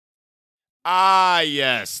Ah,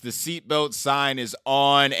 yes. The seatbelt sign is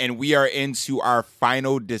on, and we are into our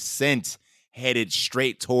final descent, headed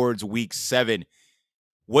straight towards week 7.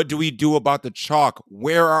 What do we do about the chalk?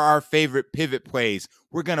 Where are our favorite pivot plays?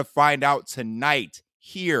 We're going to find out tonight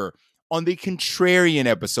here on the Contrarian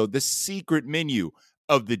episode, the secret menu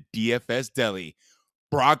of the DFS Deli.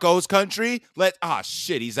 Broncos country?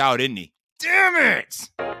 He's out, isn't he? Damn it!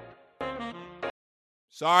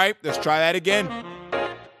 Sorry, let's try that again.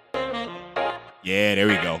 Yeah, there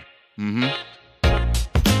we go.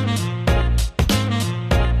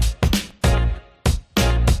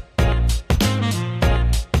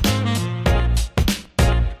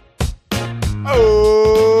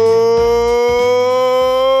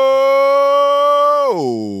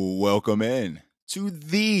 Oh, welcome in to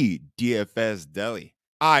the DFS Deli.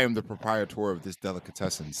 I am the proprietor of this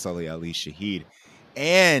delicatessen, Sully Ali Shaheed.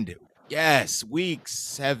 And yes, week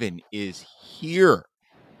 7 is here.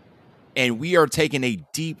 And we are taking a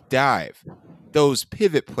deep dive. Those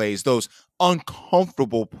pivot plays, those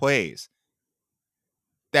uncomfortable plays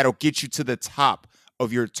that'll get you to the top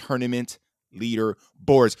of your tournament leader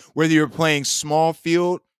boards. Whether you're playing small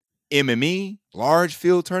field, MME, large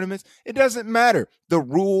field tournaments, it doesn't matter. The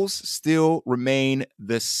rules still remain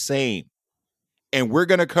the same. And we're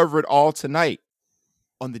going to cover it all tonight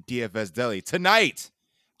on the DFS Deli. Tonight,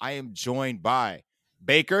 I am joined by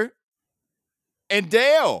Baker and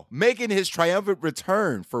Dale, making his triumphant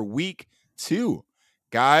return for week 2.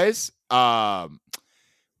 Guys, we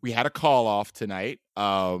had a call off tonight.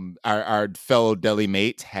 Our fellow deli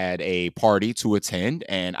mate had a party to attend,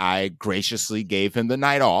 and I graciously gave him the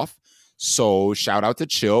night off. So shout out to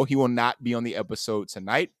Chill. He will not be on the episode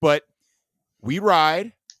tonight, but we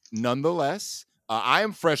ride nonetheless. I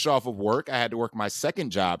am fresh off of work. I had to work my second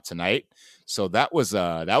job tonight, so that was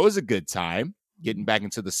a good time. Getting back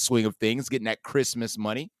into the swing of things, getting that Christmas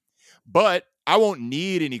money. But I won't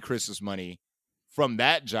need any Christmas money from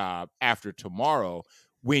that job after tomorrow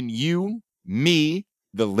when you, me,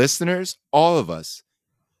 the listeners, all of us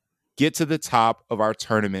get to the top of our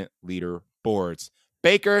tournament leader boards.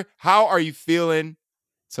 Baker, how are you feeling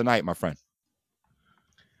tonight, my friend?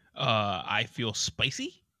 I feel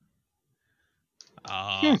spicy.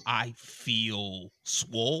 I feel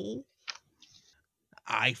swole.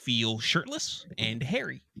 I feel shirtless and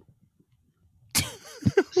hairy.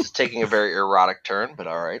 This is taking a very erotic turn, but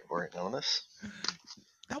all right, we're on this.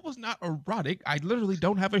 That was not erotic. I literally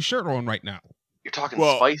don't have a shirt on right now. You're talking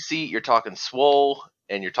spicy, you're talking swole,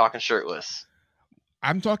 and you're talking shirtless.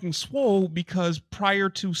 I'm talking swole because prior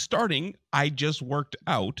to starting, I just worked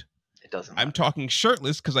out. It doesn't matter. I'm talking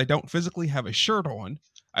shirtless because I don't physically have a shirt on.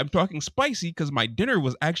 I'm talking spicy because my dinner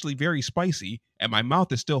was actually very spicy and my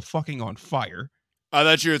mouth is still fucking on fire. I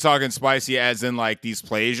thought you were talking spicy as in like these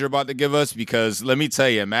plays you're about to give us, because let me tell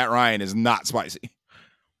you, Matt Ryan is not spicy.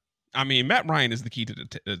 I mean, Matt Ryan is the key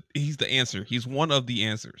to he's the answer. He's one of the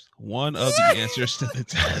answers. One of the answers to the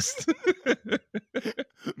test.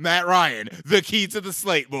 Matt Ryan, the key to the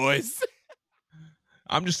slate, boys.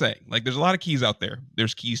 I'm just saying, like, there's a lot of keys out there.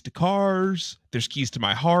 There's keys to cars, there's keys to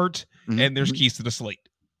my heart, and there's keys to the slate.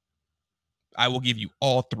 I will give you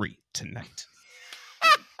all 3 tonight.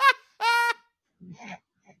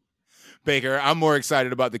 Baker, I'm more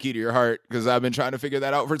excited about the key to your heart because I've been trying to figure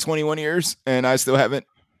that out for 21 years and I still haven't.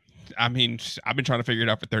 I mean, I've been trying to figure it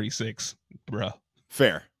out for 36, bruh.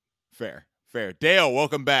 Fair. Dale,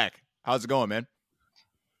 welcome back. How's it going, man?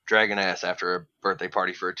 Dragging ass after a birthday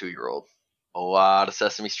party for a 2-year-old. A lot of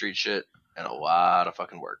Sesame Street shit and a lot of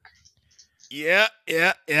fucking work. Yeah.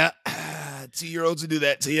 2-year-olds who do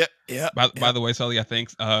that to you. Yeah. By the way, Sully, I think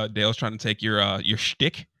Dale's trying to take your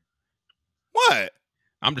shtick. What?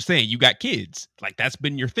 I'm just saying, you got kids. Like, that's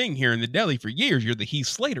been your thing here in the deli for years. You're the Heath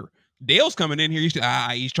Slater. Dale's coming in here.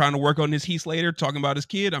 He's trying to work on his Heath Slater, talking about his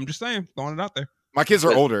kid. I'm just saying, throwing it out there. My kids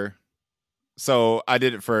are older, so I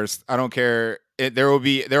did it first. I don't care. There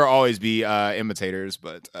will always be imitators,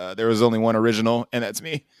 but there was only one original, and that's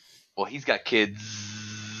me. Well, he's got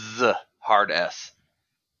kids. Hard S.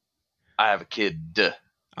 I have a kid.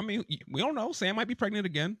 I mean, we don't know. Sam might be pregnant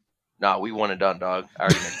again. Nah, we one and done, dog. I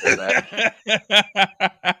already mentioned that.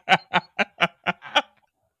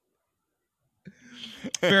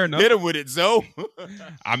 Fair enough. Hit him with it, Zoe.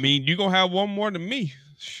 I mean, you gonna have one more than me.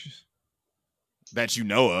 That you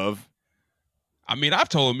know of. I mean, I've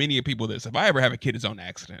told many people this. If I ever have a kid, it's on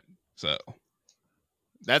accident. So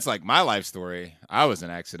that's like my life story. I was an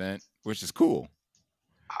accident, which is cool.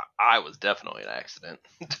 I was definitely an accident.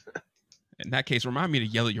 In that case, remind me to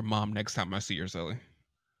yell at your mom next time I see her, Sully.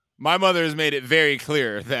 My mother has made it very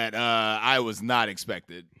clear that I was not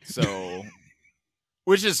expected. So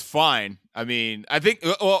which is fine. I mean, I think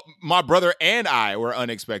my brother and I were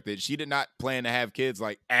unexpected. She did not plan to have kids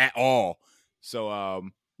like at all. So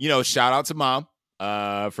shout out to mom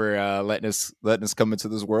for letting us come into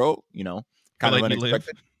this world, kind of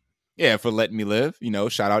unexpected. Yeah, for letting me live.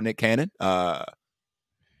 Shout out Nick Cannon.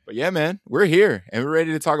 But yeah, man, we're here and we're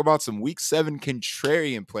ready to talk about some week 7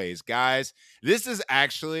 contrarian plays. Guys, this is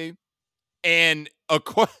actually, and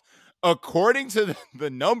according to the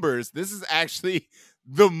numbers, this is actually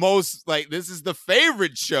the most, this is the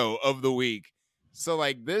favorite show of the week. So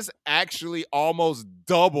this actually almost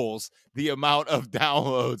doubles the amount of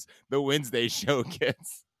downloads the Wednesday show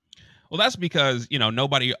gets. Well, that's because,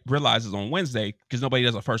 nobody realizes on Wednesday because nobody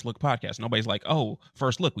does a first look podcast. Nobody's like, oh,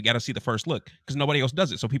 first look. We got to see the first look because nobody else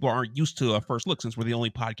does it. So people aren't used to a first look since we're the only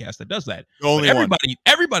podcast that does that. But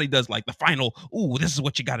everybody does the final, ooh, this is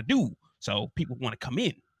what you got to do. So people want to come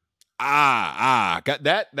in.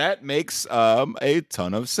 That makes a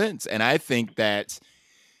ton of sense. And I think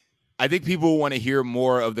people want to hear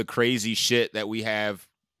more of the crazy shit that we have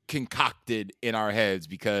concocted in our heads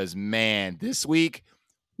because, man, this week,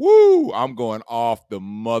 woo, I'm going off the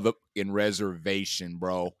motherfucking reservation,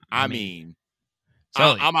 bro. I mean,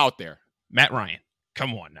 I'm out there. Matt Ryan,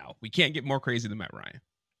 come on now. We can't get more crazy than Matt Ryan.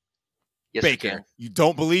 Yes, Baker, you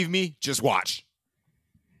don't believe me? Just watch.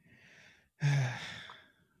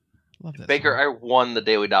 Love that Baker, song. I won the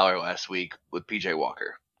Daily Dollar last week with PJ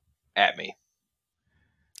Walker at me.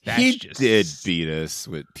 He did beat us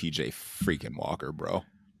with PJ freaking Walker, bro.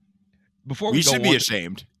 We should be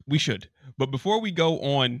ashamed. We should. But before we go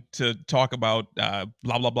on to talk about blah,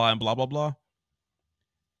 blah, blah, and blah, blah, blah,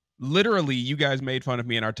 literally, you guys made fun of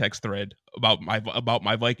me in our text thread about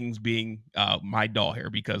my Vikings being my doll here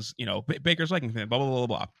because, Baker's Vikings fan, blah, blah, blah,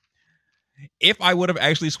 blah. If I would have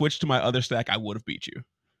actually switched to my other stack, I would have beat you.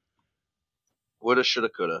 Woulda, shoulda,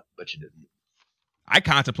 coulda, but you didn't. I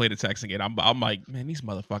contemplated texting it. I'm like, man, these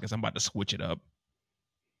motherfuckers, I'm about to switch it up.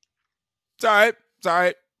 It's all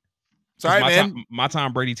right. Sorry, man. My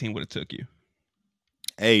Tom Brady team would have took you.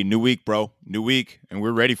 Hey, new week, bro. New week, and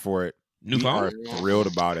we're ready for it. We are thrilled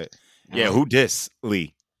about it. Yeah, who dis,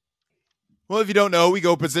 Lee? Well, if you don't know, we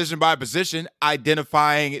go position by position,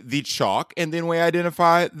 identifying the chalk, and then we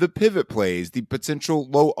identify the pivot plays, the potential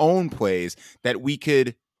low-own plays that we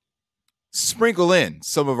could sprinkle in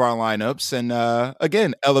some of our lineups and,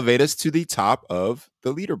 again, elevate us to the top of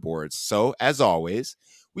the leaderboards. So, as always,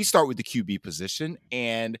 we start with the QB position,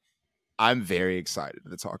 and I'm very excited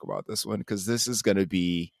to talk about this one because this is going to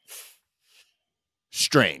be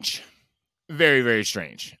strange. Very, very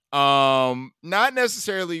strange. Not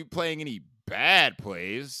necessarily playing any bad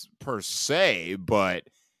plays per se, but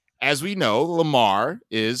as we know, Lamar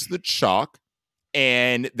is the chalk,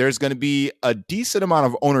 and there's going to be a decent amount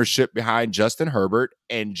of ownership behind Justin Herbert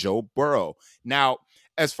and Joe Burrow. Now,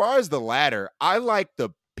 as far as the latter, I like the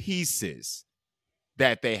pieces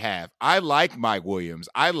that they have. I like Mike Williams.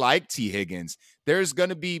 I like T. Higgins. There's going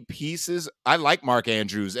to be pieces. I like Mark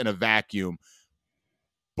Andrews in a vacuum.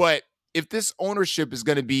 But if this ownership is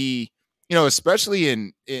going to be, especially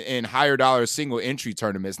in higher dollar single entry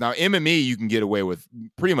tournaments, now MME, you can get away with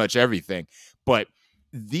pretty much everything. But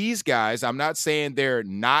these guys, I'm not saying they're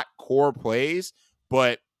not core plays,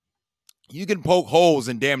 but you can poke holes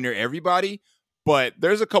in damn near everybody. But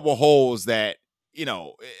there's a couple holes that,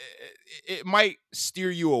 it might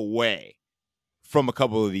steer you away from a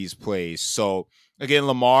couple of these plays. So, again,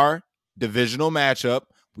 Lamar, divisional matchup.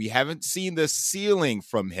 We haven't seen the ceiling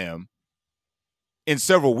from him in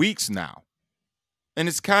several weeks now. And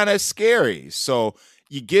it's kind of scary. So,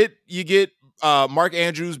 you get Mark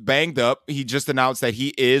Andrews banged up. He just announced that he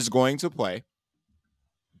is going to play.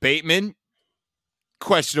 Bateman,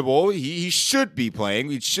 questionable. He should be playing.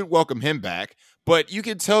 We should welcome him back. But you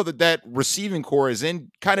can tell that receiving core is in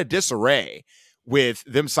kind of disarray with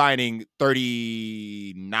them signing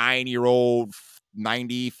 39-year-old,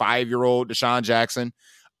 95-year-old Deshaun Jackson.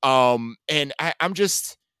 And I'm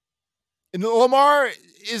just – Lamar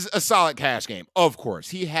is a solid cash game. Of course,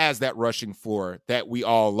 he has that rushing floor that we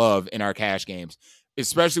all love in our cash games,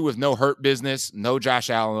 especially with no hurt business, no Josh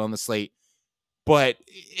Allen on the slate. But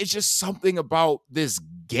it's just something about this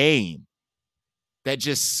game that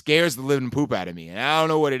just scares the living poop out of me. And I don't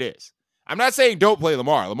know what it is. I'm not saying don't play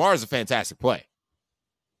Lamar. Lamar is a fantastic play.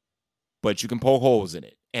 But you can poke holes in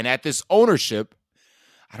it. And at this ownership,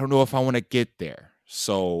 I don't know if I want to get there.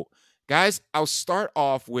 So, guys, I'll start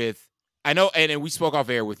off with, I know, and we spoke off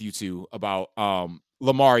air with you two about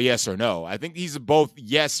Lamar, yes or no. I think these are both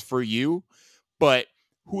yes for you. But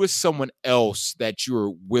who is someone else that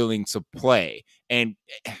you're willing to play? And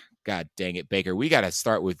God dang it, Baker, we got to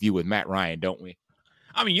start with you with Matt Ryan, don't we?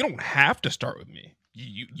 I mean, you don't have to start with me.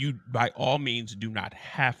 You by all means do not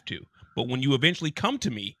have to. But when you eventually come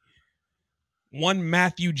to me, one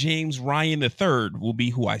Matthew James Ryan III will be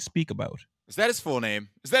who I speak about. Is that his full name?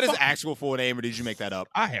 Is that his Fuck. actual full name, or did you make that up?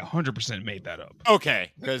 I 100% made that up.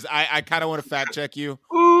 Okay, because I kind of want to fact check you,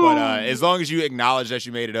 Ooh. but as long as you acknowledge that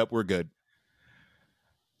you made it up, we're good.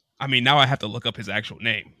 I mean, now I have to look up his actual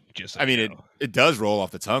name. Just so I mean, you know. it does roll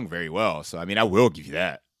off the tongue very well, so I mean, I will give you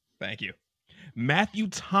that. Thank you. Matthew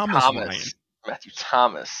Thomas Ryan. Matthew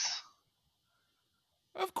Thomas.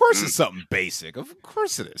 Of course, it's something basic. Of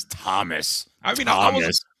course, it is Thomas. I mean,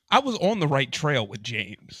 Thomas. I was on the right trail with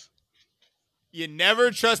James. You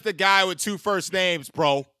never trust a guy with 2 first names,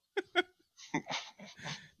 bro.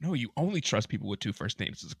 No, you only trust people with 2 first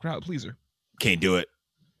names. It's a crowd pleaser. Can't do it.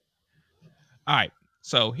 All right.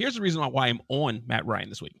 So here's the reason why I'm on Matt Ryan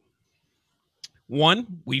this week.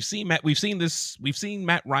 One, we've seen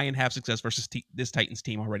Matt Ryan have success versus this Titans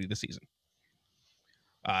team already this season.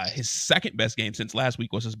 His second best game since last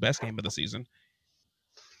week was his best game of the season.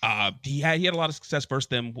 He had a lot of success versus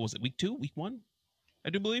them. What was it, week 2, week 1? I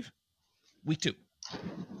do believe week 2.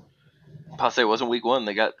 It wasn't week 1.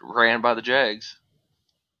 They got ran by the Jags.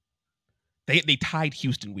 They tied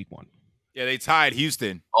Houston week 1. Yeah, they tied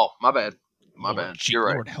Houston. Oh, my bad. My bad. You're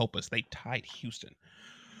right. Lord help us. They tied Houston.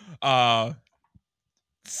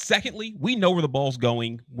 Secondly, we know where the ball's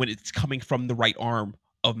going when it's coming from the right arm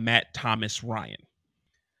of Matt Thomas Ryan.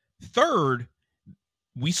 Third,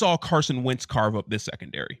 we saw Carson Wentz carve up this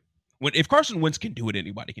secondary. If Carson Wentz can do it,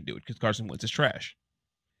 anybody can do it because Carson Wentz is trash.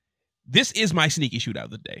 This is my sneaky shootout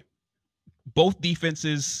of the day. Both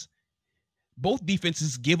defenses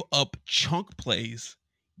give up chunk plays,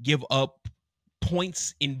 give up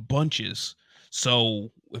points in bunches.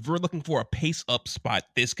 So if we're looking for a pace up spot,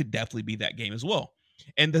 this could definitely be that game as well.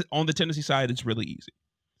 And on the Tennessee side, it's really easy.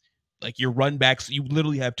 Like your run backs, you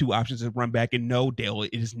literally have 2 options at run back. And no, Dale,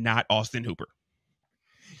 it is not Austin Hooper.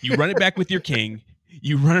 You run it back with your king.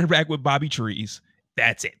 You run it back with Bobby Trees.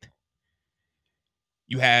 That's it.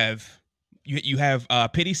 You have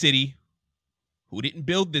Pity City, who didn't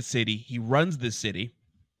build this city. He runs this city.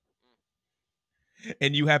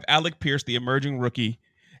 And you have Alec Pierce, the emerging rookie,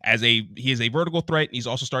 he is a vertical threat. And he's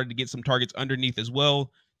also started to get some targets underneath as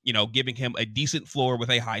well, giving him a decent floor with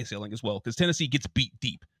a high ceiling as well. Because Tennessee gets beat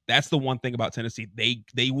deep. That's the one thing about Tennessee.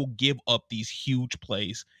 They will give up these huge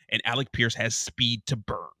plays, and Alec Pierce has speed to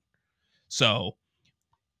burn. So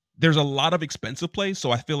there's a lot of expensive plays.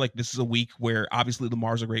 So I feel like this is a week where obviously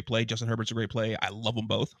Lamar's a great play. Justin Herbert's a great play. I love them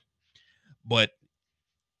both. But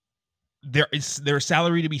there's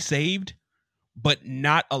salary to be saved, but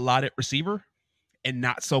not a lot at receiver and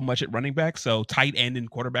not so much at running back. So tight end and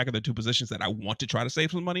quarterback are the 2 positions that I want to try to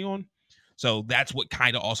save some money on. So that's what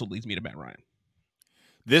kind of also leads me to Matt Ryan.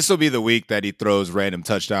 This will be the week that he throws random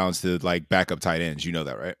touchdowns to like backup tight ends. You know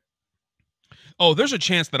that, right? Oh, there's a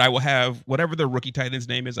chance that I will have whatever the rookie tight end's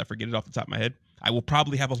name is. I forget it off the top of my head. I will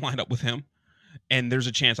probably have a lineup with him. And there's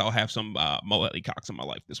a chance I'll have some Mo Ellie Cox in my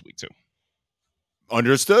life this week too.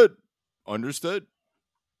 Understood.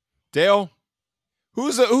 Dale,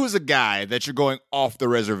 who's a guy that you're going off the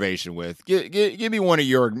reservation with? Give me one of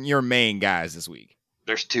your main guys this week.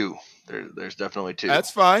 There's 2. There's definitely 2.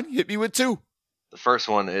 That's fine. Hit me with 2. The first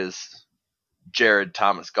one is Jared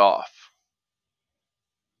Thomas Goff.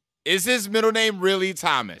 Is his middle name really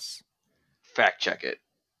Thomas? Fact check it.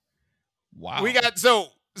 Wow. We got so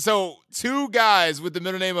 2 guys with the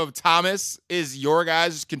middle name of Thomas is your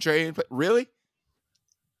guys' contrarian. Really?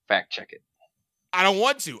 Fact check it. I don't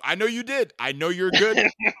want to. I know you did. I know you're good.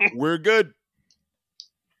 We're good.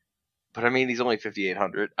 But I mean, he's only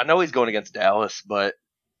 5,800. I know he's going against Dallas, but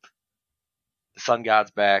the Sun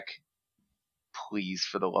God's back. Please,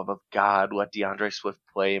 for the love of God, let DeAndre Swift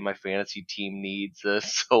play. My fantasy team needs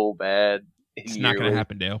this so bad. It's not going to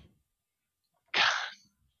happen, Dale. God.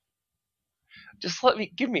 Just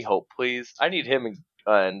give me hope, please. I need him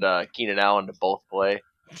and Keenan Allen to both play.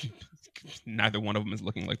 Neither one of them is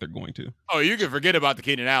looking like they're going to. Oh, you can forget about the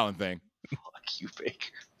Keenan Allen thing. Fuck you,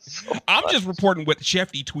 Baker. I'm just reporting what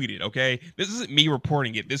Shefty tweeted, okay? This isn't me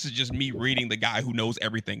reporting it. This is just me reading the guy who knows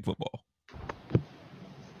everything football.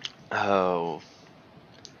 Oh.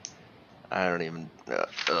 I don't even know.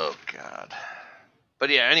 Oh, God.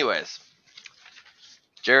 But yeah, anyways.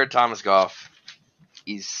 Jared Thomas Goff.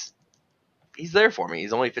 He's there for me.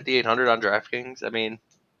 He's only 5,800 on DraftKings. I mean,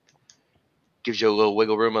 gives you a little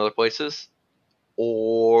wiggle room other places.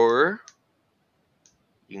 Or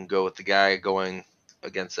you can go with the guy going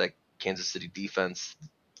against that Kansas City defense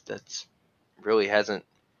that's really hasn't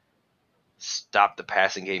stopped the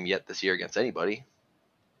passing game yet this year against anybody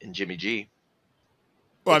in Jimmy G.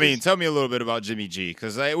 Well, I mean, tell me a little bit about Jimmy G,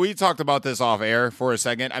 because we talked about this off air for a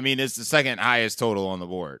second. I mean, it's the second highest total on the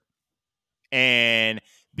board. And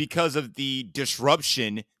because of the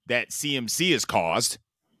disruption that CMC has caused,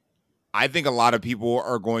 I think a lot of people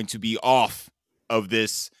are going to be off of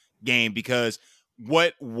this game, because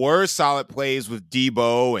what were solid plays with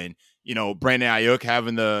Debo and, Brandon Ayuk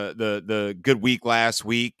having the good week last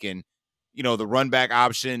week, and, the run back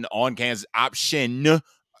option on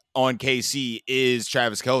KC is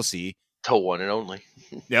Travis Kelce. To one and only.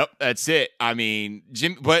 Yep, that's it. I mean,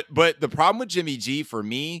 but the problem with Jimmy G for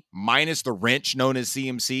me, minus the wrench known as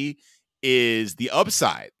CMC, is the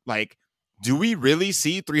upside. Like, do we really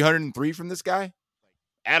see 303 from this guy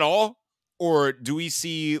at all? Or do we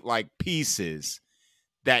see like pieces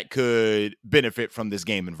that could benefit from this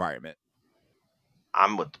game environment?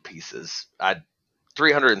 I'm with the pieces.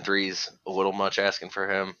 303 is a little much asking for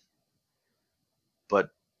him, but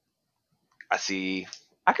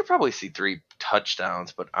I could probably see 3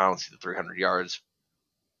 touchdowns, but I don't see the 300 yards.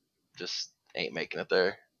 Just ain't making it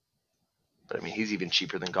there. But I mean, he's even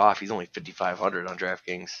cheaper than Goff. He's only 5,500 on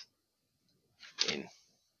DraftKings. I mean,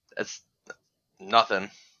 that's nothing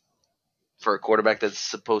for a quarterback that's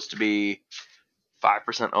supposed to be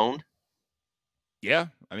 5% owned. Yeah,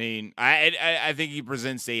 I mean, I think he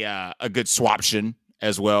presents a good swaption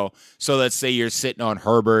as well. So let's say you're sitting on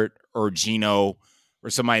Herbert or Geno or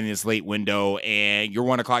somebody in this late window, and your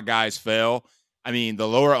 1 o'clock guys fail. I mean, the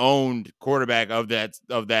lower owned quarterback of that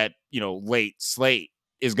late slate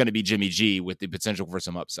is going to be Jimmy G, with the potential for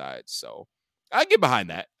some upside. So I get behind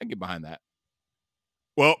that.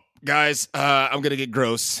 Well, guys, I'm going to get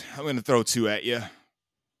gross. I'm going to throw 2 at you.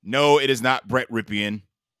 No, it is not Brett Ripien.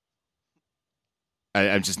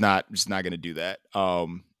 I'm just not going to do that.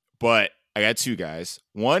 But I got 2 guys.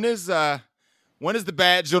 One is the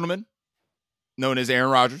bad gentleman known as Aaron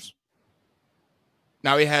Rodgers.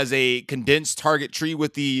 Now he has a condensed target tree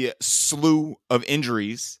with the slew of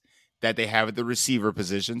injuries that they have at the receiver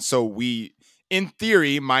position. So we, in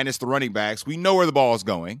theory, minus the running backs, we know where the ball is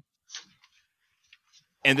going.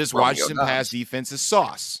 And this Washington pass defense is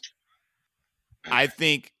sauce. I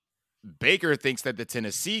think Baker thinks that the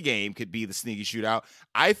Tennessee game could be the sneaky shootout.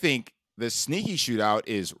 I think the sneaky shootout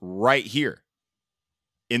is right here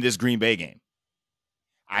in this Green Bay game.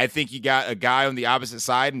 I think you got a guy on the opposite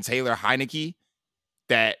side in Taylor Heineke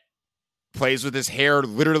that plays with his hair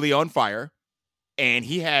literally on fire, and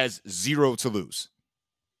he has 0 to lose.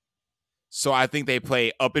 So I think they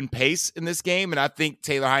play up in pace in this game, and I think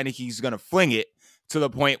Taylor Heineke is going to fling it to the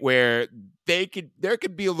point where there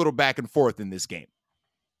could be a little back and forth in this game.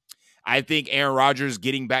 I think Aaron Rodgers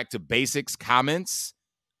getting back to basics comments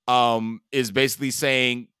is basically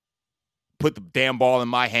saying, put the damn ball in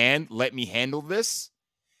my hand, let me handle this.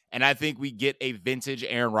 And I think we get a vintage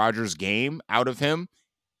Aaron Rodgers game out of him.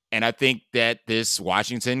 And I think that this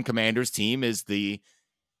Washington Commanders team is the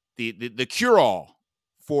cure-all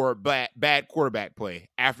for bad quarterback play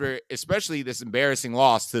after especially this embarrassing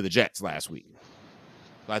loss to the Jets last week.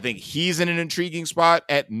 So I think he's in an intriguing spot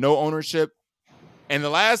at no ownership. And the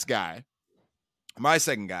last guy, my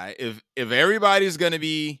second guy, if everybody's going to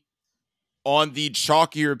be on the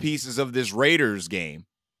chalkier pieces of this Raiders game,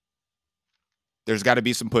 there's got to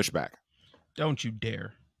be some pushback. Don't you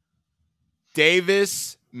dare.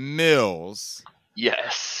 Davis Mills.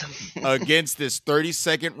 Yes. Against this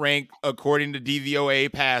 32nd ranked, according to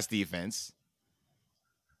DVOA, pass defense.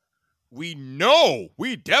 We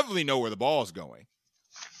definitely know where the ball is going.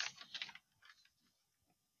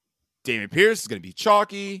 Dameon Pierce is going to be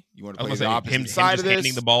chalky. You want to play the opposite side of this?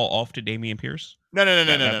 Handing the ball off to Dameon Pierce? No.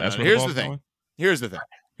 Here's the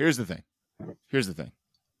thing.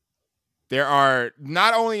 There are,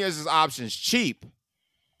 not only is his options cheap,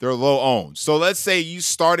 they're low owned. So let's say you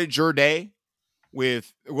started your day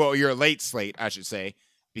with, your late slate, I should say,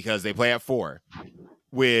 because they play at 4,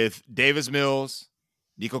 with Davis Mills,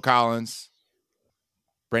 Nico Collins,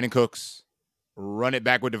 Brandon Cooks, run it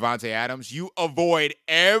back with Devontae Adams. You avoid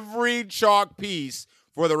every chalk piece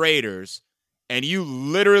for the Raiders, and you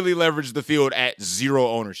literally leverage the field at 0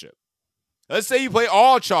 ownership. Let's say you play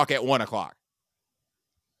all chalk at 1 o'clock,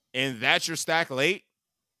 and that's your stack late.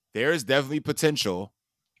 There is definitely potential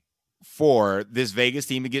for this Vegas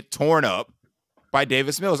team to get torn up by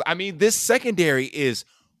Davis Mills. I mean, this secondary is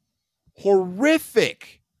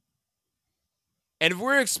horrific. And if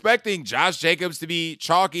we're expecting Josh Jacobs to be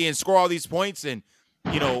chalky and score all these points, and,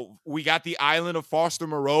 we got the island of Foster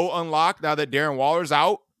Moreau unlocked now that Darren Waller's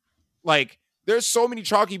out, like, there's so many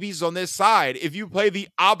chalky pieces on this side. If you play the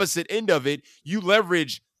opposite end of it, you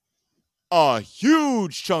leverage a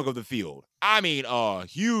huge chunk of the field. I mean, a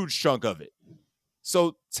huge chunk of it.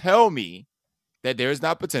 So tell me that there is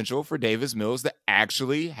not potential for Davis Mills to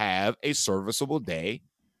actually have a serviceable day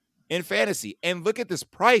in fantasy. And look at this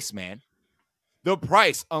price, man. The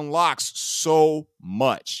price unlocks so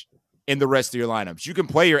much in the rest of your lineups. You can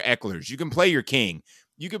play your Ecklers. You can play your King.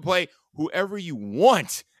 You can play whoever you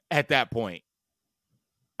want at that point.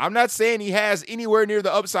 I'm not saying he has anywhere near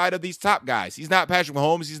the upside of these top guys. He's not Patrick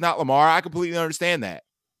Mahomes. He's not Lamar. I completely understand that.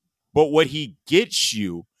 But what he gets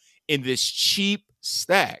you in this cheap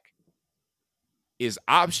stack is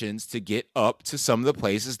options to get up to some of the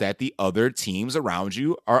places that the other teams around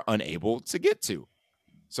you are unable to get to.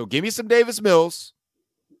 So give me some Davis Mills.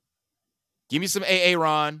 Give me some AA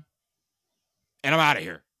Ron. And I'm out of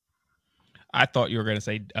here. I thought you were going to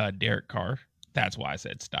say Derek Carr. That's why I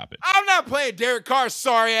said stop it. I'm not playing Derek Carr,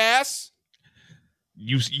 sorry ass.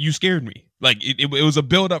 You scared me. Like, it was a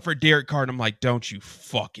build-up for Derek Carr, and I'm like, don't you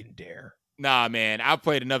fucking dare. Nah, man. I've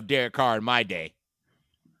played enough Derek Carr in my day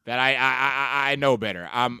that I know better.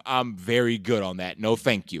 I'm very good on that. No,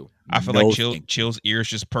 thank you. I feel like Chill's ears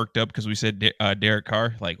just perked up because we said Derek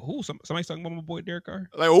Carr. Like, somebody's talking about my boy Derek Carr.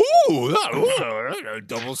 Like, ooh,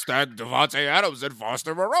 double stack Devontae Adams and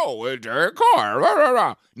Foster Moreau with Derek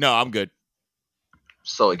Carr. No, I'm good.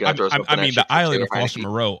 So I mean, the island of Foster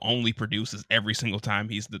Moreau only produces every single time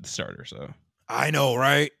he's the starter. So I know,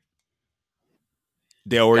 right?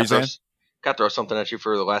 Dale, what are you saying? Got to throw something at you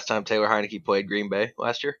for the last time Taylor Heineke played Green Bay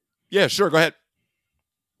last year. Yeah, sure. Go ahead.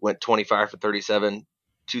 Went 25 for 37,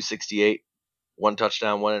 268, 1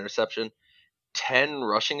 touchdown, 1 interception, 10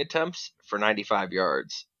 rushing attempts for 95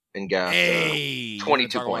 yards, and got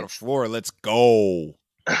 22 points. Floor. Let's go.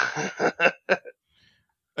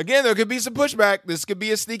 Again, there could be some pushback. This could be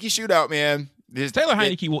a sneaky shootout, man. Taylor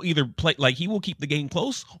Heineke will either play like he will keep the game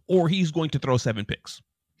close, or he's going to throw 7 picks.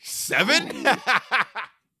 7?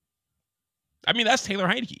 I mean, that's Taylor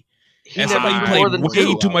Heineke. As somebody who played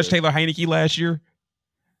way too much Taylor Heineke last year,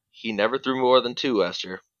 he never threw more than 2 last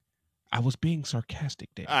year. I was being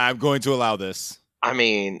sarcastic, Dave. I'm going to allow this. I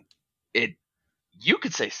mean, you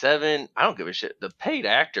could say 7. I don't give a shit. The paid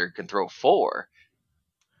actor can throw 4.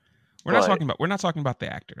 We're not talking about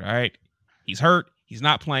the actor, all right? He's hurt. He's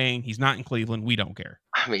not playing. He's not in Cleveland. We don't care.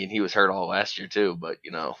 I mean, he was hurt all last year too, but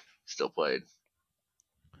still played.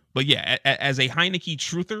 But yeah, as a Heineke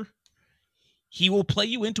truther, he will play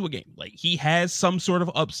you into a game. Like, he has some sort of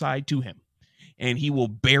upside to him, and he will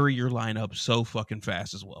bury your lineup so fucking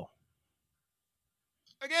fast as well.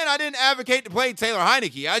 Again, I didn't advocate to play Taylor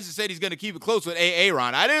Heineke. I just said he's going to keep it close with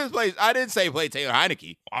Aaron. I didn't say play Taylor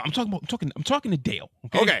Heineke. I'm talking to Dale.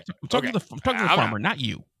 Okay. I'm talking to the farmer, not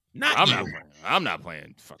you. I'm not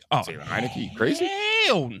playing Taylor Heineke. You crazy?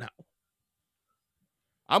 Hell no.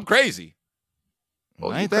 I'm crazy.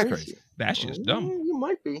 Well, I ain't that crazy. That's just dumb. You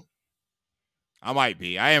might be. I might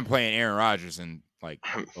be. I am playing Aaron Rodgers in like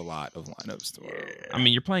a lot of lineups tomorrow. I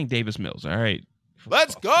mean, you're playing Davis Mills, all right?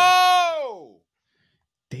 Let's go!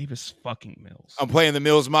 Davis fucking Mills. I'm playing the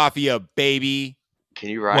Mills Mafia, baby. Can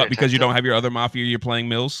you ride? What, because you don't have your other Mafia, you're playing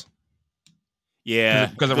Mills? Yeah.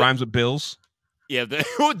 Because it rhymes with Bills? Yeah,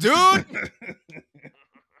 dude!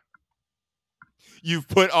 You've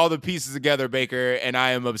put all the pieces together, Baker, and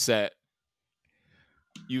I am upset.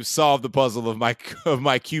 You've solved the puzzle of my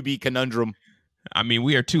QB conundrum. I mean,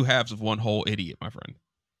 we are 2 halves of one whole idiot, my friend.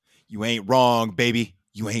 You ain't wrong, baby.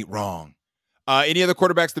 You ain't wrong. Any other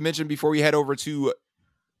quarterbacks to mention before we head over to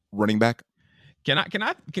running back? Can I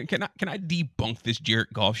debunk this Jared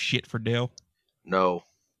Goff shit for Dale? No.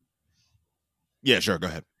 Yeah, sure. Go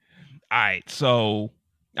ahead. All right. So,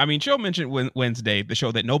 I mean, Joe mentioned Wednesday, the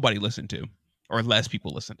show that nobody listened to, or less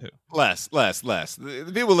people listen to. Less.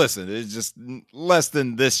 The people listen. It's just less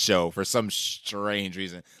than this show for some strange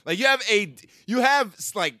reason. Like you have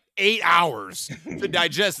like 8 hours to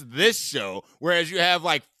digest this show, whereas you have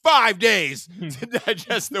like 5 days to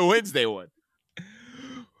digest the Wednesday one.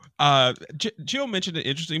 Jill mentioned an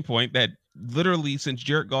interesting point that literally since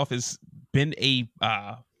Jared Goff has been a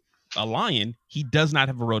Lion, he does not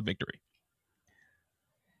have a road victory.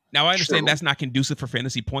 Now, I understand that's not conducive for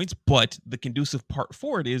fantasy points, but the conducive part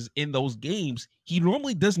for it is in those games, he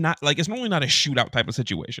normally does not, like, it's normally not a shootout type of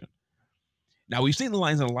situation. Now, we've seen the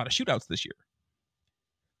Lions in a lot of shootouts this year.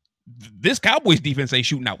 This Cowboys defense ain't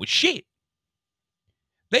shooting out with shit.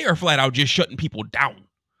 They are flat out just shutting people down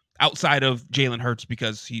outside of Jalen Hurts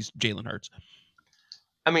because he's Jalen Hurts.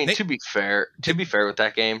 I mean, to be fair with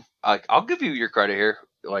that game, I'll give you your credit here.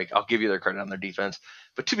 Like, I'll give you their credit on their defense.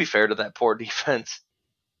 But to be fair to that poor defense,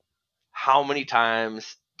 how many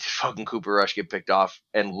times did fucking Cooper Rush get picked off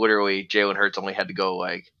and literally Jalen Hurts only had to go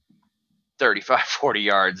like 35, 40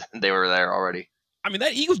 yards and they were there already? I mean,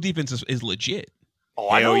 that Eagles defense is legit. Oh,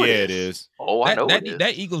 I know Hell yeah, it it is. is. Oh, I know it is.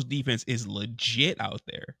 That Eagles defense is legit out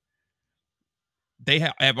there. They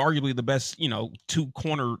have arguably the best, two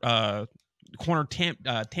corner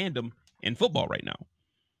tandem in football right now.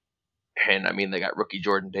 And I mean, they got rookie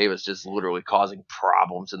Jordan Davis just literally causing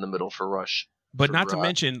problems in the middle for rush. But not to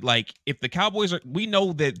mention, like, if the Cowboys we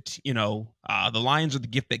know that, the Lions are the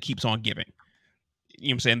gift that keeps on giving. You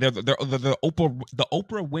know what I'm saying? They're the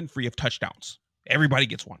Oprah Winfrey of touchdowns. Everybody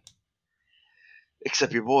gets one.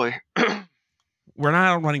 Except your boy. We're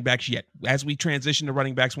not on running backs yet. As we transition to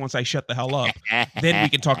running backs, once I shut the hell up, then we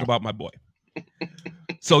can talk about my boy.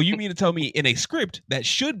 So you mean to tell me in a script that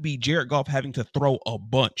should be Jared Goff having to throw a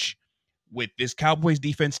bunch with this Cowboys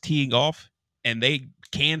defense teeing off and they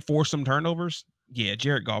can force some turnovers? Yeah,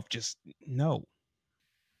 Jared Goff just no.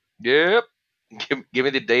 Yep. Give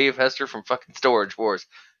me the Dave Hester from fucking Storage Wars.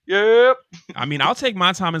 Yep. I mean, I'll take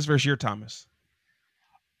my Thomas versus your Thomas.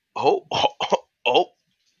 Oh.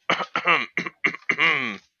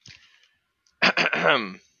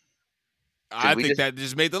 I think that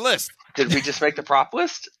just made the list. Did we just make the prop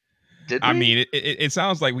list? Did we? I mean, it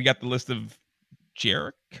sounds like we got the list of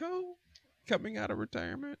Jericho coming out of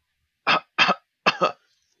retirement.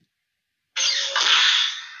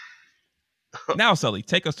 Now, Sully,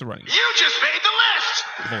 take us to running. You just made the list!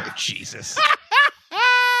 Lord Jesus.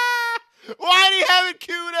 Why do you have it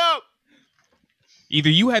queued up? Either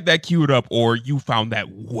you had that queued up or you found that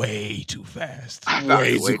way too fast. I found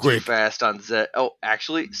it way too fast on Zed. Oh,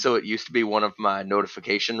 actually, so it used to be one of my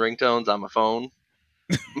notification ringtones on my phone.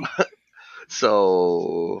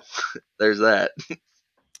 So there's that.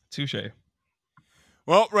 Touche.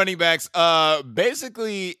 Well, running backs,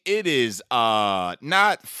 basically it is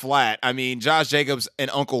not flat. I mean, Josh Jacobs and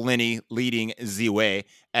Uncle Lenny leading Z-Way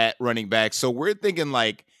at running back. So we're thinking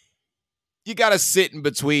like you got to sit in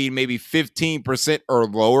between maybe 15% or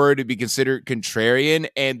lower to be considered contrarian.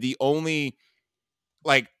 And the only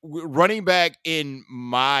like running back, in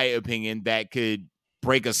my opinion, that could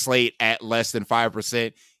break a slate at less than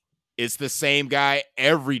 5%, it's the same guy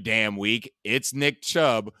every damn week. It's Nick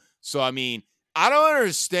Chubb. So, I mean, I don't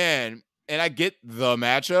understand, and I get the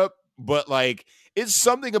matchup, but like it's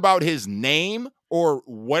something about his name or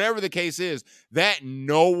whatever the case is that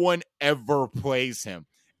no one ever plays him.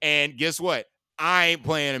 And guess what? I ain't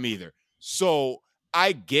playing him either. So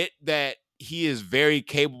I get that he is very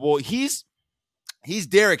capable. He's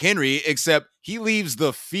Derrick Henry, except he leaves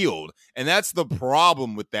the field. And that's the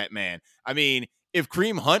problem with that man. I mean, if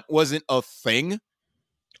Kareem Hunt wasn't a thing,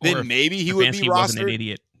 then maybe he would be rostered. Wasn't an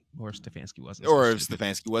idiot. Or Stefanski wasn't. Or if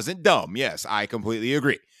Stefanski wasn't dumb. Yes, I completely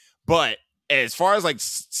agree. But as far as like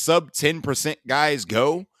sub 10% guys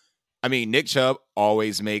go, I mean, Nick Chubb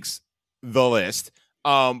always makes the list.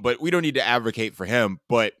 But we don't need to advocate for him.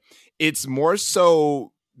 But it's more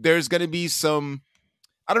so there's going to be some,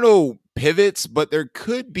 I don't know, pivots, but there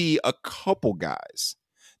could be a couple guys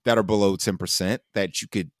that are below 10% that you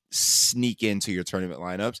could sneak into your tournament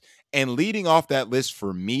lineups. And leading off that list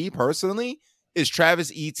for me personally is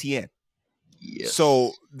Travis Etienne. Yes.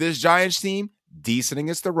 So this Giants team, decent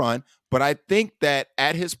against the run, but I think that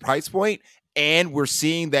at his price point, and we're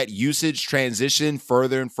seeing that usage transition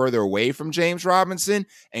further and further away from James Robinson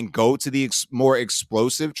and go to the more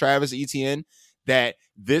explosive Travis Etienne, that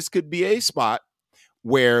this could be a spot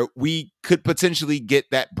where we could potentially get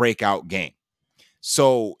that breakout game.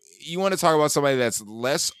 So you want to talk about somebody that's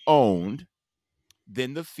less owned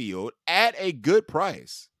than the field at a good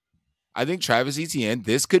price. I think Travis Etienne,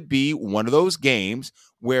 this could be one of those games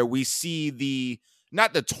where we see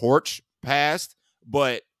not the torch passed,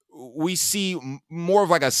 but we see more of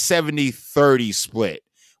like a 70-30 split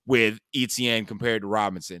with Etienne compared to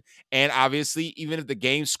Robinson. And obviously, even if the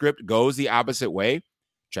game script goes the opposite way,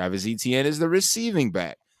 Travis Etienne is the receiving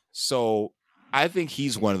back. So I think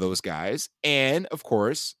he's one of those guys. And of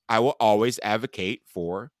course, I will always advocate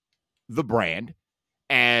for the brand.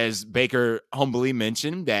 As Baker humbly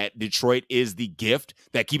mentioned, that Detroit is the gift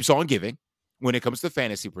that keeps on giving when it comes to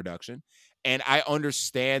fantasy production. And I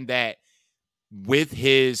understand that with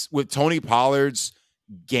Tony Pollard's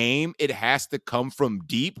game, it has to come from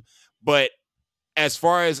deep. But as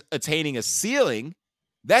far as attaining a ceiling,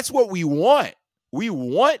 that's what we want. We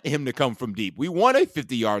want him to come from deep. We want a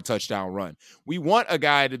 50-yard touchdown run. We want a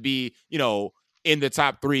guy to be, in the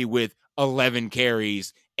top 3 with 11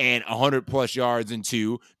 carries and 100+ yards and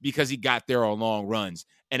 2 because he got there on long runs.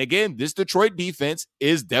 And again, this Detroit defense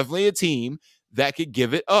is definitely a team that could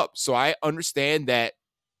give it up. So I understand that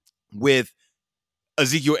with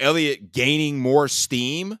Ezekiel Elliott gaining more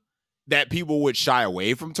steam, that people would shy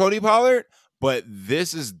away from Tony Pollard. But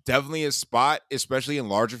this is definitely a spot, especially in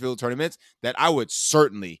larger field tournaments, that I would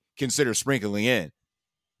certainly consider sprinkling in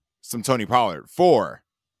some Tony Pollard for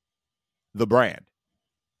the brand.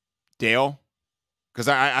 Dale, because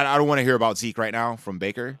I don't want to hear about Zeke right now from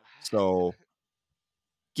Baker. So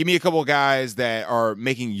give me a couple of guys that are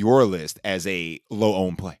making your list as a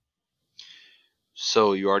low-owned play.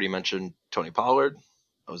 So you already mentioned Tony Pollard.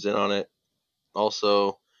 I was in on it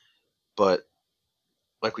also. But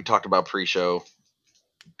like we talked about pre-show,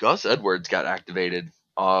 Gus Edwards got activated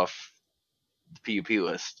off the PUP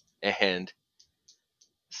list. And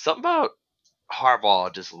something about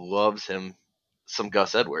Harbaugh just loves him some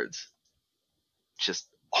Gus Edwards. Just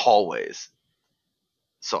always.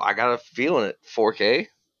 So I got a feeling at 4K.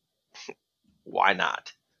 Why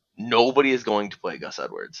not? Nobody is going to play Gus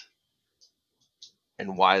Edwards.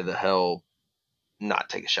 And why the hell not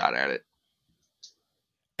take a shot at it?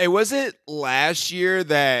 Hey, was it last year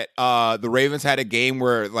that the Ravens had a game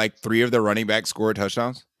where like 3 of their running backs scored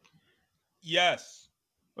touchdowns? Yes.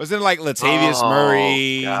 Wasn't it like Latavius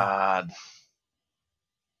Murray? Oh, God.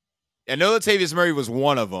 I know Latavius Murray was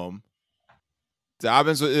one of them.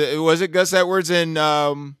 Dobbins, was it Gus Edwards and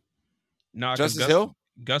Justice Hill?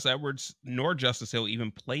 Gus Edwards nor Justice Hill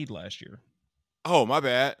even played last year. Oh, my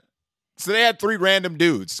bad. So they had 3 random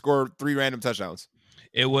dudes score 3 random touchdowns.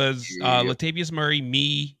 It was Latavius Murray,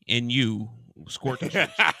 me, and you scored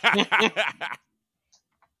touchdowns.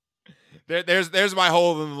 There's my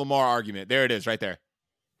whole in the Lamar argument. There it is, right there.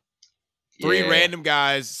 3 random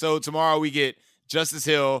guys. So tomorrow we get Justice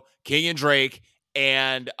Hill, Kenyon Drake,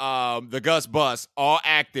 and the Gus Bus all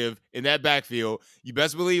active in that backfield. You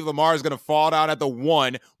best believe Lamar is going to fall down at the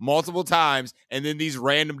 1 multiple times, and then these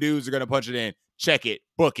random dudes are going to punch it in. Check it,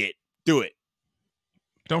 book it, do it.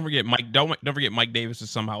 Don't forget Mike. Don't forget Mike Davis is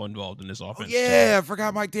somehow involved in this offense. Oh, yeah, I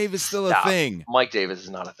forgot Mike Davis is still a thing. Mike Davis is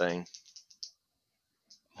not a thing.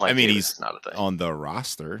 He's not a thing on the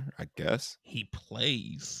roster, I guess. He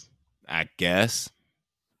plays. I guess.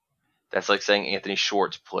 That's like saying Anthony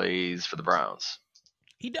Schwartz plays for the Browns.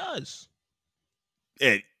 He does.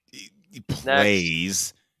 He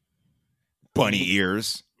plays. Bunny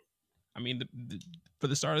ears. I mean, for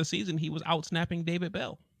the start of the season, he was out snapping David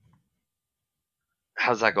Bell.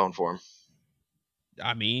 How's that going for him?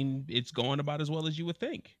 I mean, it's going about as well as you would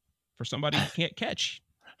think for somebody who can't catch.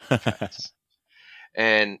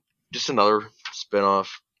 And just another spinoff.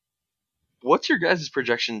 What's your guys'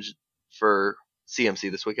 projections for CMC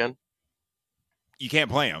this weekend? You can't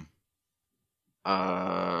play him.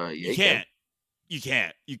 Yeah, you can't.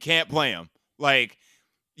 You can't play him. Like,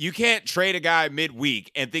 you can't trade a guy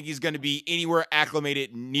midweek and think he's going to be anywhere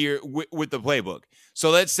acclimated near with the playbook. So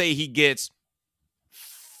let's say he gets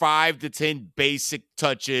 5 to 10 basic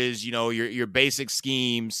touches, your basic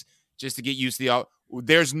schemes just to get used to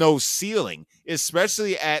there's no ceiling,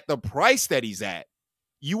 especially at the price that he's at.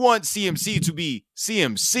 You want CMC to be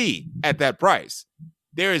CMC at that price.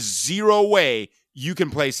 There is 0 way you can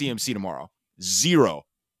play CMC tomorrow. 0.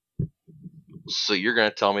 So you're going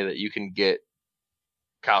to tell me that you can get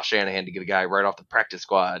Kyle Shanahan to get a guy right off the practice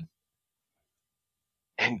squad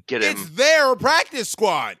and get him. It's their practice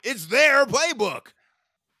squad. It's their playbook.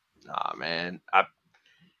 Nah, man.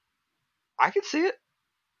 I can see it.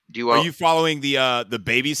 Are you following the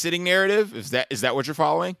babysitting narrative? Is that what you're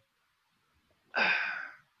following?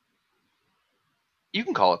 You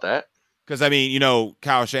can call it that. Because,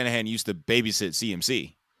 Kyle Shanahan used to babysit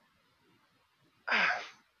CMC.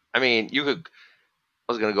 I mean, I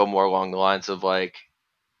was going to go more along the lines of like,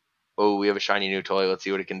 oh, we have a shiny new toy. Let's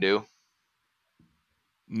see what it can do.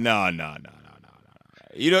 No.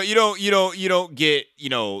 You don't get,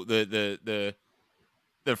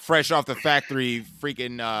 the fresh off the factory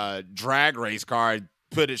freaking drag race car,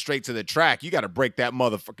 put it straight to the track. You got to break that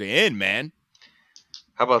motherfucker in, man.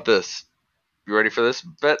 How about this? You ready for this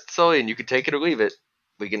bet, Sully? And you can take it or leave it.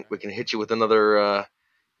 We can hit you with another.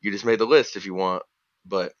 You just made the list if you want,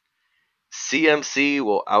 but CMC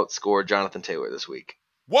will outscore Jonathan Taylor this week.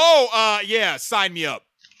 Whoa! Yeah, sign me up.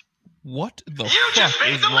 What the fuck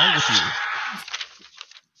is wrong with you?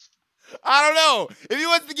 I don't know. If he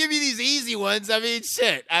wants to give me these easy ones,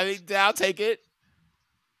 shit. I'll take it.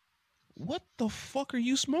 What the fuck are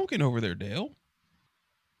you smoking over there, Dale?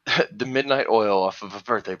 The midnight oil off of a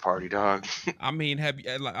birthday party, dog. Have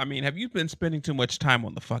you been spending too much time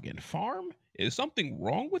on the fucking farm? Is something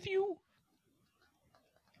wrong with you?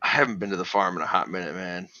 I haven't been to the farm in a hot minute,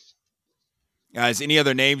 man. Guys, any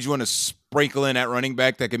other names you want to sprinkle in at running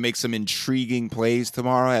back that can make some intriguing plays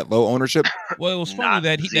tomorrow at low ownership? Well, it was funny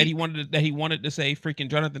that he wanted to say freaking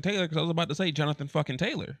Jonathan Taylor, because I was about to say Jonathan fucking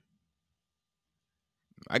Taylor.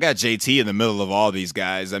 I got JT in the middle of all these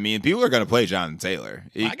guys. People are going to play Jonathan Taylor.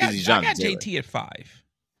 I got JT at 5.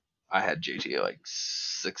 I had JT at like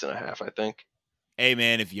 6.5, I think. Hey,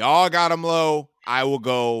 man, if y'all got him low, I will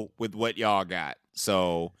go with what y'all got.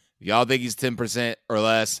 So if y'all think he's 10% or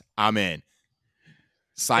less, I'm in.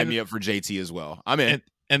 Sign me up for JT as well. I'm in.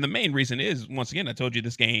 And the main reason is, once again, I told you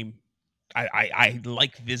this game, I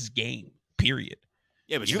like this game, period.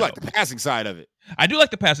 Yeah, but you like the passing side of it. I do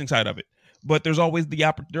like the passing side of it. But there's always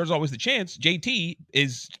the chance JT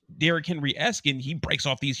is Derrick Henry-esque, and he breaks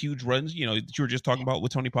off these huge runs, that you were just talking about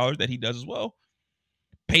with Tony Pollard, that he does as well.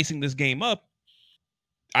 Pacing this game up,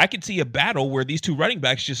 I could see a battle where these two running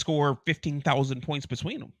backs just score 15,000 points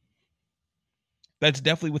between them. That's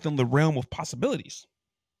definitely within the realm of possibilities.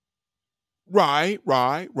 Right.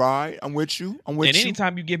 I'm with you. And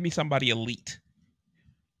anytime you give me somebody elite,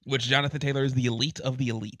 which Jonathan Taylor is the elite of the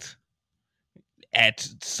elite, at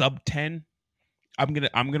sub 10, I'm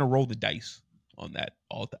gonna roll the dice on that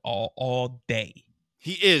all day.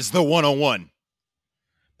 He is the 101.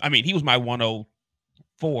 I mean, he was my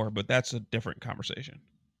 104, but that's a different conversation.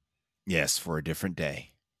 Yes, for a different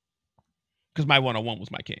day. Because my 101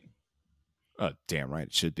 was my king. Damn right,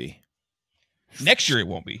 it should be. Next year it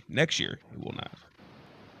won't be. Next year it will not.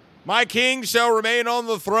 My king shall remain on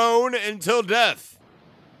the throne until death.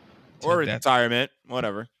 Or retirement,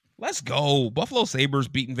 whatever. Let's go. Buffalo Sabres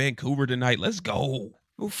beating Vancouver tonight. Let's go.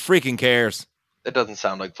 Who freaking cares? That doesn't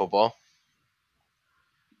sound like football.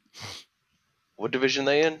 What division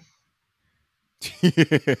they in?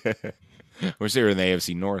 Wish they were in the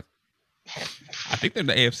AFC North. I think they're in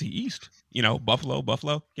the AFC East. Buffalo.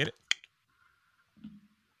 Get it?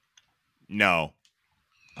 No.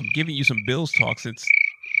 I'm giving you some Bills talk since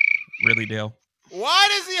really, Dale. Why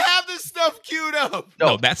does he have this stuff queued up?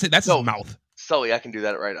 No, that's it. That's his mouth. Sully, I can do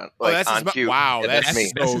that right on. That's on cue. Wow, Yeah, that's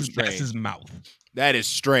me. so strange. That's his mouth. That is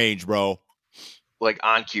strange, bro. Like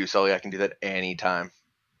on cue, Sully, I can do that anytime.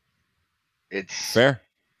 It's fair.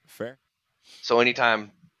 So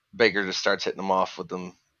anytime Baker just starts hitting them off with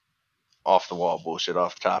them off the wall bullshit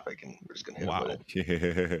off topic, and we're just gonna hit him with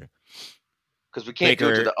it. Because we can't do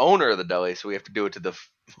it to the owner of the deli, so we have to do it to the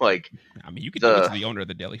I mean, you can do it to the owner of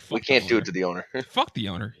the deli. We can't do it to the owner. Fuck the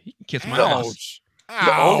owner. He can kiss my ass.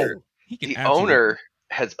 The owner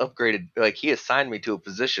has upgraded. Like, he assigned me to a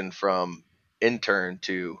position from intern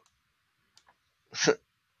to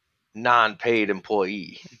non-paid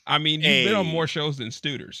employee. I mean, you've been on more shows than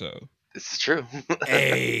Studer, so this is true.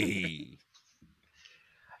 Hey.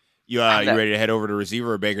 You ready to head over to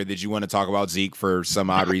receiver, or Baker? Did you want to talk about Zeke for some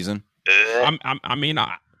odd reason? All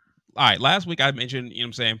right. Last week I mentioned,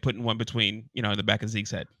 putting one between, in the back of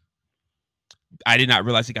Zeke's head. I did not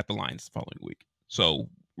realize he got the Lions the following week. So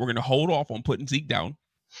we're going to hold off on putting Zeke down.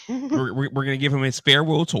 we're going to give him his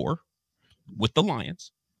farewell tour with the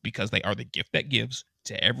Lions, because they are the gift that gives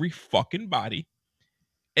to every fucking body.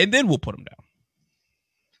 And then we'll put him down.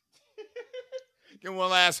 Give him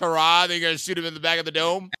one last hurrah. Then you're going to shoot him in the back of the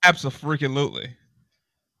dome? Absolutely.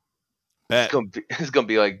 It's gonna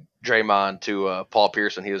be like Draymond to Paul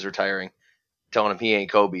Pierce when he was retiring, telling him he ain't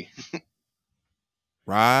Kobe.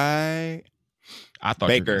 Right. I thought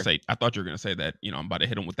you were gonna say that. I'm about to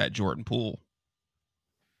hit him with that Jordan Poole.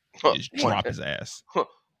 Just drop his ass.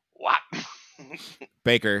 What?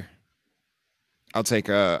 Baker. I'll take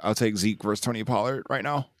Zeke versus Tony Pollard right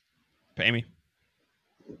now. Pay me.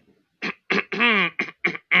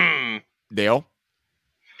 Dale.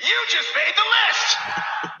 You just made the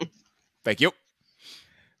list. Thank you.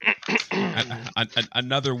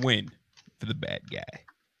 Another win for the bad guy.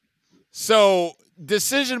 So,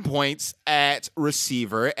 decision points at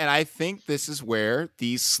receiver, and I think this is where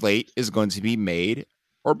the slate is going to be made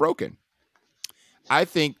or broken. I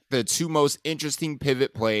think the two most interesting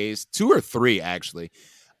pivot plays, 2 or 3 actually,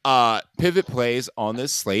 pivot plays on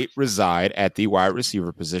this slate reside at the wide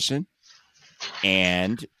receiver position.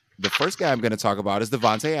 And the first guy I'm going to talk about is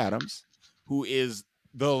Davante Adams, who is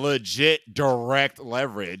the legit direct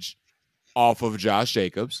leverage off of Josh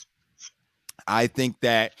Jacobs. I think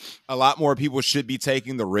that a lot more people should be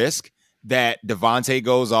taking the risk that Davante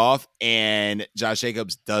goes off and Josh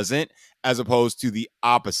Jacobs doesn't, as opposed to the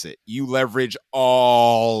opposite. You leverage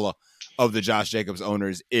all of the Josh Jacobs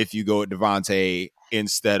owners if you go with Davante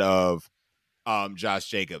instead of Josh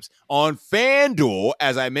Jacobs. On FanDuel,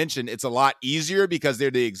 as I mentioned, it's a lot easier because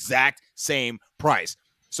they're the exact same price.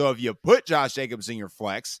 So if you put Josh Jacobs in your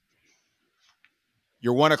flex,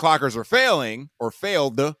 your 1 o'clockers are failing or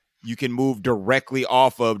failed, you can move directly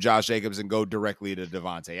off of Josh Jacobs and go directly to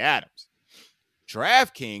Davante Adams.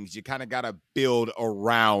 Draftkings, you kind of got to build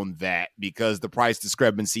around that because the price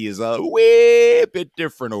discrepancy is a wee bit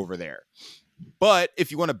different over there. But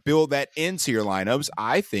if you want to build that into your lineups,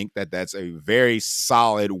 I think that that's a very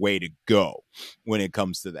solid way to go when it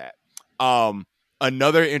comes to that.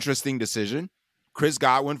 Another interesting decision Chris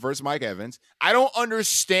Godwin versus Mike Evans. I don't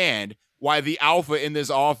understand why the alpha in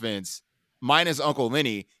this offense, minus Uncle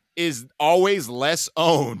Lenny, is always less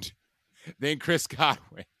owned than Chris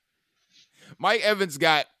Godwin. Mike Evans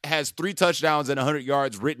has 3 touchdowns and 100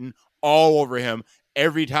 yards written all over him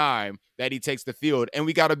every time that he takes the field. And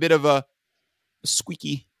we got a bit of a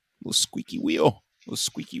little squeaky wheel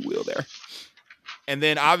there. And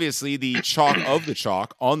then obviously the chalk of the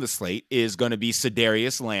chalk on the slate is going to be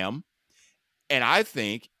Sedarius Lamb. And I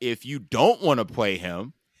think if you don't want to play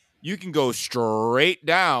him, you can go straight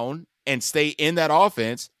down and stay in that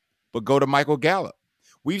offense, but go to Michael Gallup.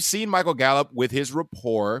 We've seen Michael Gallup with his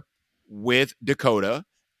rapport with Dakota,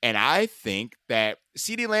 and I think that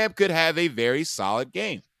CeeDee Lamb could have a very solid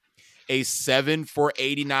game. A 7 for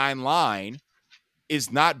 89 line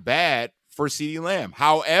is not bad for CeeDee Lamb.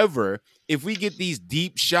 However, if we get these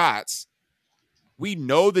deep shots, we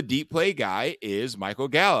know the deep play guy is Michael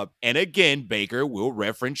Gallup. And again, Baker will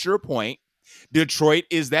reference your point. Detroit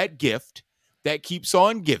is that gift that keeps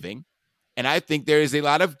on giving. And I think there is a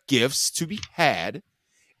lot of gifts to be had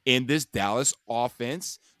in this Dallas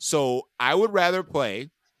offense. So I would rather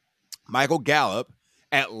play Michael Gallup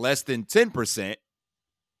at less than 10%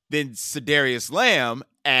 than Sedarius Lamb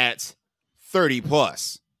at 30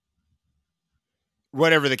 plus.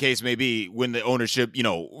 Whatever the case may be when the ownership,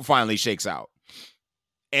 finally shakes out.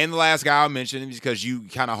 And the last guy I'll mention, because you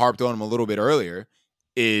kind of harped on him a little bit earlier,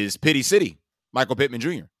 is Pity City, Michael Pittman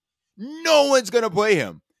Jr. No one's going to play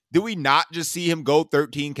him. Did we not just see him go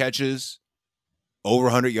 13 catches, over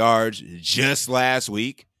 100 yards just last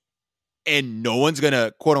week? And no one's going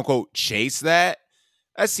to, quote unquote, chase that?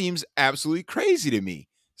 That seems absolutely crazy to me.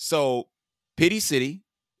 So Pity City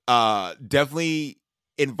definitely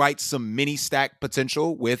invites some mini stack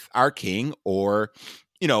potential with our king, or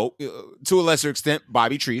to a lesser extent,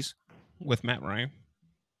 Bobby Trees. With Matt Ryan.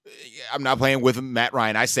 I'm not playing with Matt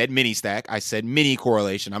Ryan. I said mini stack. I said mini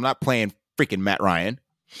correlation. I'm not playing freaking Matt Ryan.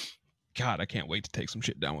 God, I can't wait to take some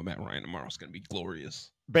shit down with Matt Ryan tomorrow. It's going to be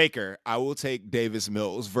glorious. Baker, I will take Davis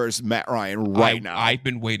Mills versus Matt Ryan right now. I've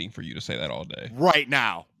been waiting for you to say that all day. Right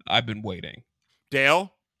now. I've been waiting.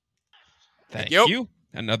 Dale? Thank you.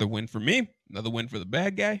 Another win for me. Another win for the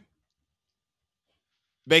bad guy.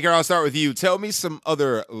 Baker, I'll start with you. Tell me some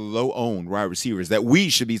other low-owned wide receivers that we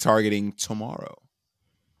should be targeting tomorrow.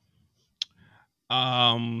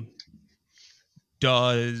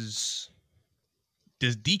 Does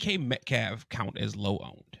DK Metcalf count as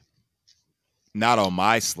low-owned? Not on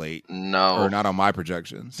my slate. No. Or not on my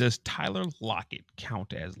projections. Does Tyler Lockett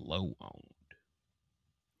count as low-owned?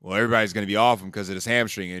 Well, everybody's going to be off him because of his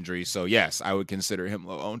hamstring injury. So, yes, I would consider him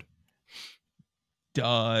low-owned.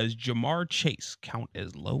 Does Jamar Chase count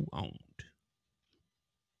as low-owned?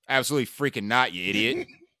 Absolutely freaking not, you idiot.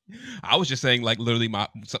 I was just saying, like, literally my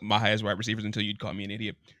highest wide receivers until you'd call me an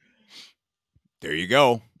idiot. There you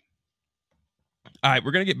go. All right,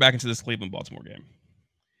 we're going to get back into this Cleveland-Baltimore game.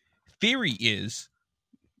 Theory is,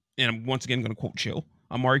 and I'm once again going to quote Chill,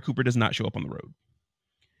 Amari Cooper does not show up on the road.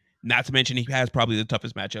 Not to mention he has probably the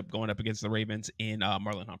toughest matchup going up against the Ravens in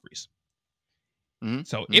Marlon Humphreys. Mm-hmm.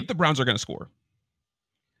 So if the Browns are going to score,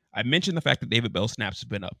 I mentioned the fact that David Bell snaps have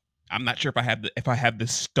been up. I'm not sure if I have the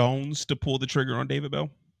stones to pull the trigger on David Bell.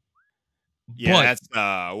 Yeah, but, that's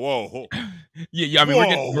whoa. Yeah. I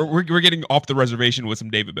mean, we're getting off the reservation with some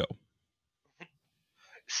David Bell.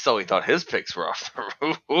 So he thought his picks were off the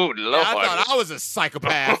roof. Oh, Lord. Yeah, I thought I was a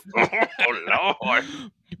psychopath. Oh, Lord.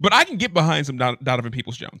 But I can get behind some Donovan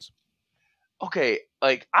Peoples-Jones. Okay,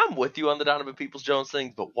 like, I'm with you on the Donovan Peoples-Jones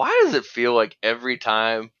thing, but why does it feel like every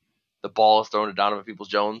time the ball is thrown to Donovan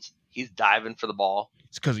Peoples-Jones, he's diving for the ball?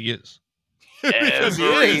 It's because he is. Because he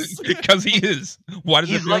is. Because he is. Why does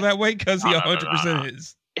it feel that way? Because he 100%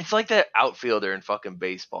 is. It's like that outfielder in fucking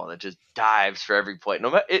baseball that just dives for every play. No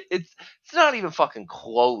matter, it's not even fucking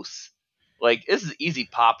close. Like, this is easy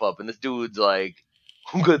pop up, and this dude's like,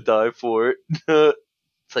 I'm gonna dive for it.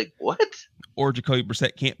 It's like, what? Or Jacoby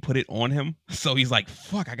Brissett can't put it on him, so he's like,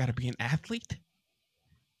 fuck, I gotta be an athlete.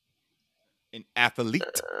 An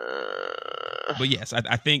athlete. But yes,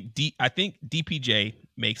 I think DPJ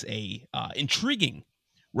makes a intriguing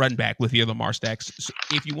run back with your Lamar stacks. So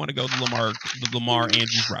if you want to go the Lamar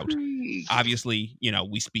Andrews route, obviously,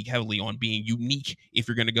 we speak heavily on being unique if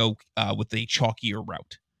you're going to go with a chalkier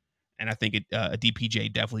route. And I think a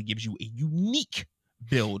DPJ definitely gives you a unique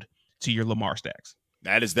build to your Lamar stacks.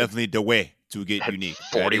 That is definitely the way to get unique.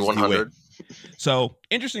 4,100. So,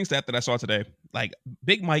 interesting stat that I saw today. Like,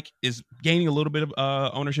 Big Mike is gaining a little bit of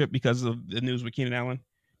ownership because of the news with Keenan Allen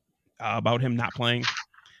about him not playing.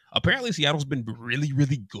 Apparently, Seattle's been really,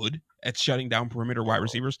 really good at shutting down perimeter wide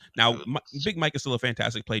receivers. Now, Big Mike is still a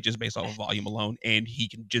fantastic play just based off of volume alone, and he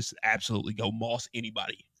can just absolutely go moss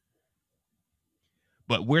anybody.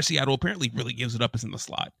 But where Seattle apparently really gives it up is in the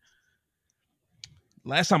slot.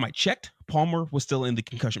 Last time I checked, Palmer was still in the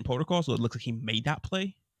concussion protocol, so it looks like he may not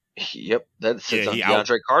play. Yep, that sits on he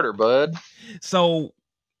DeAndre Carter, bud. So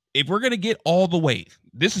if we're going to get all the way,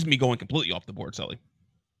 this is me going completely off the board, Sully.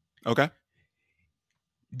 Okay.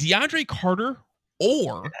 DeAndre Carter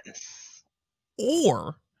or,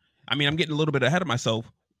 I mean, I'm getting a little bit ahead of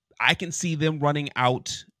myself. I can see them running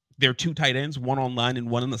out their 2 tight ends, one online and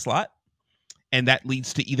one in the slot. And that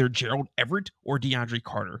leads to either Gerald Everett or DeAndre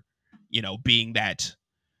Carter, being that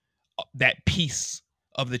piece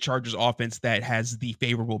of the Chargers offense that has the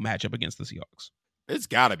favorable matchup against the Seahawks. It's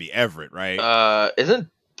got to be Everett, right? Isn't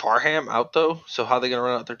Parham out though? So how are they going to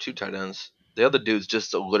run out their 2 tight ends? The other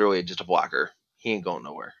dude's literally just a blocker. He ain't going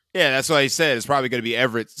nowhere. Yeah, that's what he said. It's probably going to be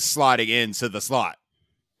Everett slotting into the slot,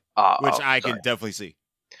 which I can definitely see.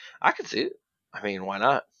 I can see it. I mean, why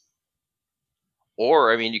not?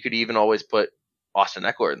 Or, I mean, you could even always put Austin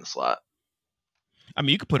Eckler in the slot. I mean,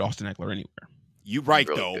 you could put Austin Eckler anywhere. You're right,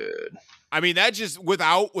 really though. Good. I mean, that just,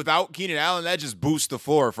 without Keenan Allen, that just boosts the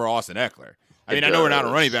floor for Austin Eckler. I mean, I know we're not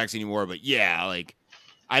on running backs anymore, but yeah, like,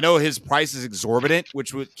 I know his price is exorbitant,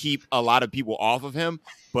 which would keep a lot of people off of him,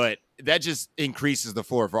 but that just increases the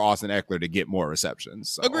floor for Austin Eckler to get more receptions.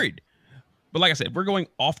 So. Agreed. But like I said, we're going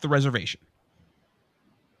off the reservation.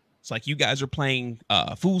 It's like you guys are playing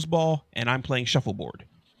foosball and I'm playing shuffleboard.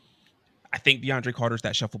 I think DeAndre Carter's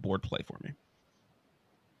that shuffleboard play for me.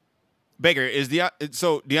 Baker,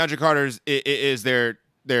 so DeAndre Carter's is their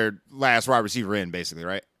last wide receiver in, basically,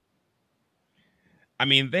 right? I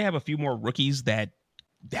mean, they have a few more rookies that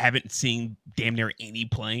haven't seen damn near any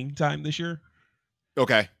playing time this year.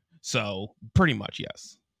 Okay. So pretty much,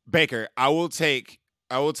 yes. Baker, I will take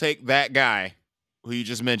that guy who you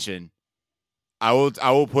just mentioned. I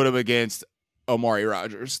will put him against Amari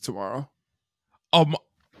Rodgers tomorrow.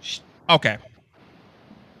 Okay.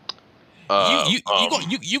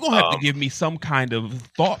 You gonna have to give me some kind of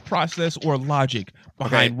thought process or logic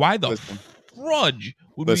behind why the fudge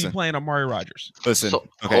would be playing Amari Rodgers. Listen,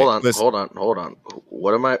 hold on.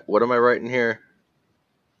 What am I writing here?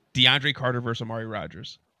 DeAndre Carter versus Amari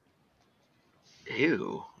Rodgers.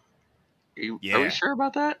 Ew. Are we sure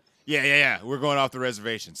about that? Yeah. We're going off the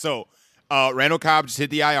reservation. So, Randall Cobb just hit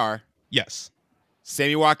the IR. Yes.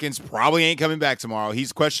 Sammy Watkins probably ain't coming back tomorrow.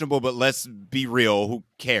 He's questionable, but let's be real. Who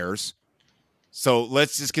cares? So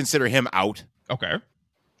let's just consider him out. Okay.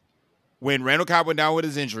 When Randall Cobb went down with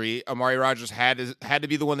his injury, Amari Rodgers had to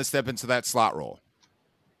be the one to step into that slot role.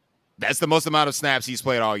 That's the most amount of snaps he's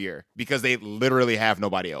played all year because they literally have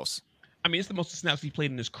nobody else. I mean, it's the most snaps he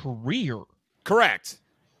played in his career. Correct.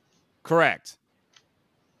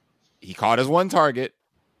 He caught his one target.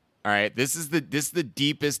 All right. This is the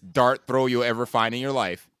deepest dart throw you'll ever find in your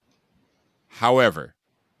life. However,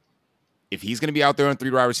 if he's going to be out there on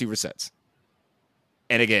 3 wide receiver sets,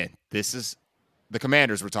 and again, this is the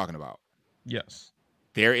Commanders we're talking about. Yes.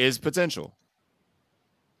 There is potential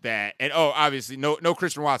that, and obviously no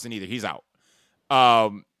Christian Watson either. He's out.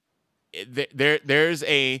 There's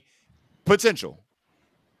a potential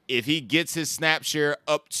if he gets his snap share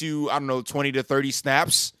up to, 20 to 30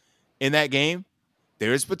 snaps in that game,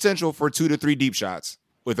 there is potential for 2 to 3 deep shots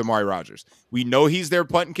with Amari Rodgers. We know he's their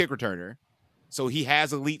punt and kick returner, so he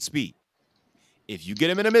has elite speed. If you get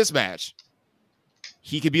him in a mismatch,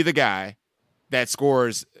 he could be the guy that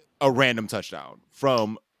scores a random touchdown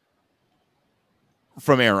from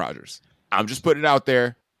Aaron Rodgers. I'm just putting it out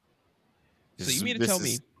there. So you mean to tell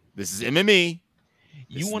me this is MME.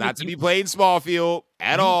 You want not to be played in small field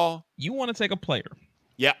at all. You want to take a player,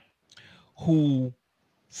 yeah, who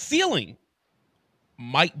ceiling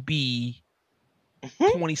might be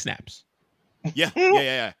 20 snaps.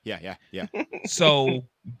 Yeah. So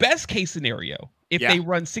best case scenario, if they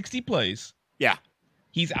run 60 plays,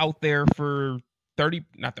 he's out there for 30%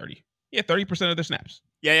 of their snaps.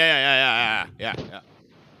 Yeah.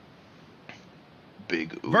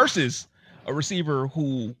 Big oof. Versus a receiver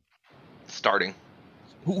who starting,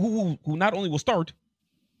 who not only will start,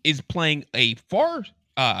 is playing a far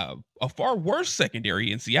worse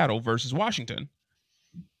secondary in Seattle versus Washington.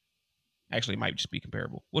 Actually, it might just be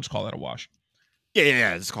comparable. We'll just call that a wash.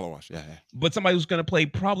 Yeah. Just call it a wash. Yeah. But somebody who's going to play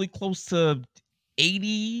probably close to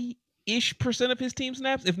 80% of his team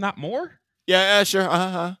snaps, if not more. Yeah,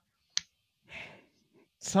 sure.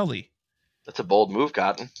 Sully. That's a bold move,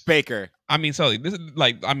 Cotton. Baker. I mean, Sully, this is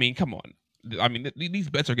come on. I mean, these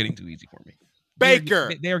bets are getting too easy for me.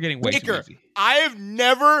 Baker. They are getting way too Baker. easy. I have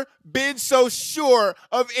never been so sure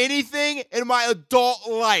of anything in my adult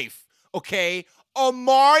life. Okay.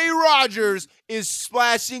 Amari Rodgers is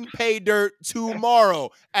splashing pay dirt tomorrow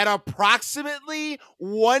at approximately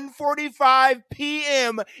 1:45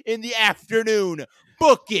 p.m. in the afternoon.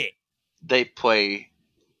 Book it They play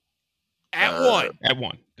at 1. At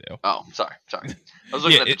 1. Dale. Oh, sorry. I was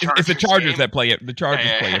looking at the Chargers. It's the Chargers game. that play it. The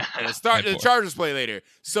Chargers play it. And the Chargers play later.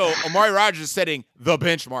 So Amari Rodgers is setting the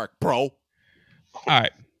benchmark, bro. All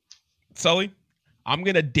right. Sully, I'm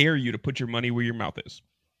going to dare you to put your money where your mouth is.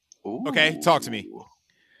 Ooh. Okay, talk to me.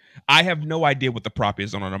 I have no idea what the prop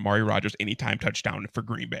is on an Amari Rodgers anytime touchdown for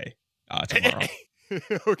Green Bay tomorrow.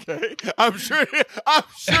 Okay. I'm sure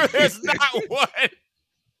there's not one.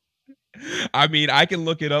 I mean, I can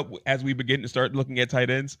look it up as we begin to start looking at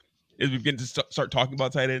tight ends, as we begin to start talking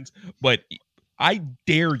about tight ends, but I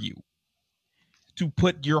dare you to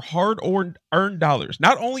put your hard-earned dollars,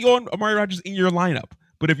 not only on Amari Rodgers in your lineup,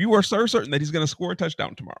 but if you are so certain that he's going to score a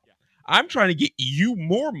touchdown tomorrow, I'm trying to get you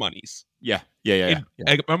more monies. Yeah.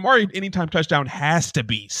 Amari anytime touchdown has to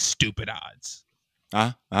be stupid odds.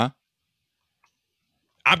 I'm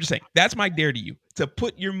just saying, that's my dare to you, to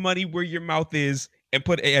put your money where your mouth is and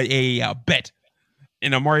put a bet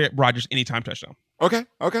in Amari Rodgers anytime touchdown. Okay.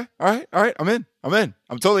 All right. I'm in.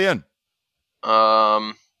 I'm totally in.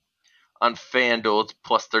 On FanDuel, it's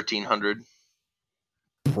plus 1,300.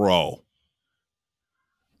 Bro.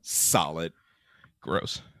 Solid.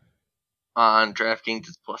 Gross. On DraftKings,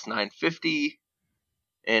 it's plus 950,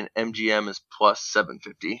 and MGM is plus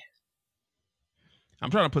 750. I'm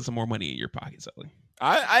trying to put some more money in your pocket, Sully.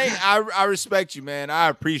 I respect you, man. I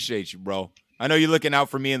appreciate you, bro. I know you're looking out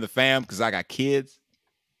for me and the fam because I got kids.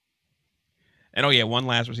 And one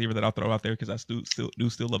last receiver that I'll throw out there because I still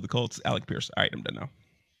love the Colts, Alec Pierce. All right, I'm done now.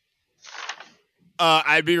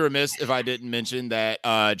 I'd be remiss if I didn't mention that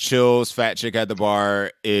Chill's fat chick at the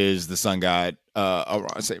bar is the sun god,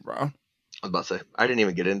 Ron St. Brown. I was about to say, I didn't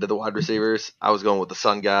even get into the wide receivers. I was going with the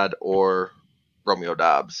Sun God or Romeo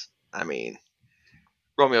Doubs. I mean,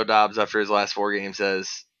 Romeo Doubs, after his last 4 games,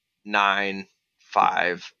 has 9,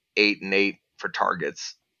 5, 8, and 8 for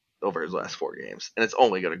targets over his last 4 games. And it's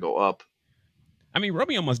only going to go up. I mean,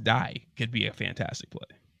 Romeo Must Die could be a fantastic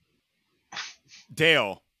play.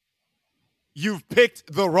 Dale, you've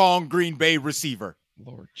picked the wrong Green Bay receiver.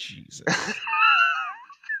 Lord Jesus.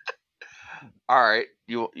 All right,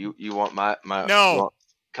 you want my no?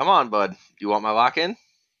 Come on, bud. You want my lock in?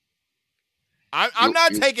 I'm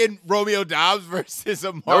not taking Romeo Doubs versus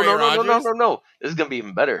Amari Rodgers. No. This is gonna be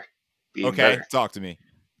even better. Better. Talk to me.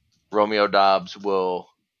 Romeo Doubs will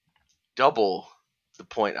double the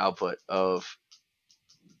point output of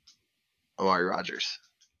Amari Rodgers.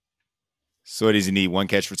 So what does he need? 1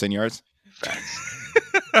 catch for 10 yards? Facts.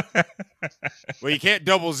 Well, you can't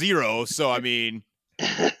double 0, so I mean.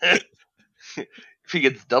 If he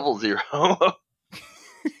gets double 0.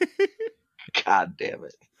 God damn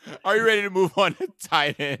it. Are you ready to move on to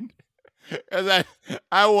tight end? Because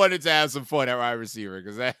I wanted to have some fun at wide receiver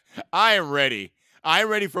because I am ready. I am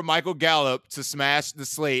ready for Michael Gallup to smash the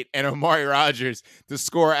slate and Amari Rodgers to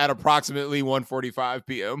score at approximately 1:45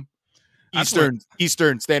 p.m.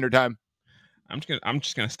 Eastern Standard Time. I'm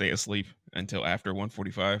just gonna stay asleep until after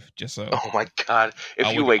 1:45. Just so. Oh my God!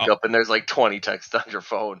 If you wake up and there's like 20 texts on your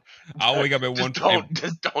phone, I'll wake up at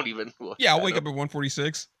just don't even look. Yeah, I'll wake up at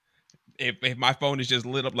 1:46. If my phone is just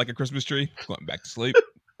lit up like a Christmas tree, I'm going back to sleep.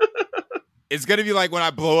 It's gonna be like when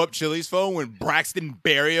I blow up Chili's phone when Braxton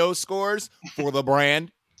Berrios scores for the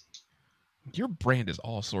brand. Your brand is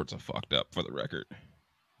all sorts of fucked up, for the record.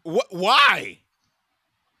 Why?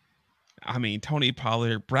 I mean, Tony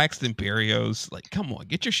Pollard, Braxton Berrios, like, come on,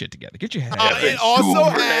 get your shit together. Get your head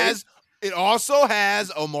It also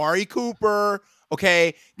has Amari Cooper,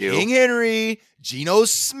 okay, King Henry, Geno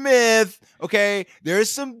Smith, okay.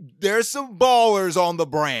 There's some ballers on the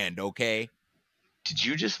brand, okay. Did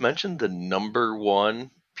you just mention the number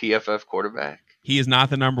 1 PFF quarterback? He is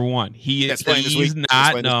not the number 1. He's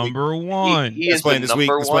not number 1. He is playing the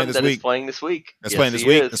number 1 that is playing this week. That's playing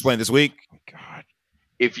this week. God.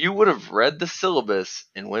 If you would have read the syllabus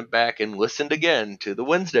and went back and listened again to the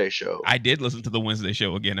Wednesday show. I did listen to the Wednesday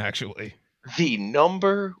show again, actually. The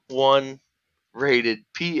number 1 rated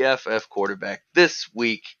PFF quarterback this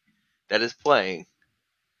week that is playing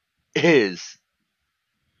is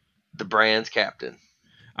the brand's captain.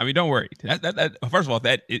 I mean, don't worry. That first of all,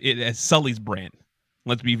 it is Sully's brand.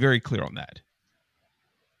 Let's be very clear on that.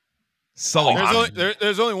 Sully.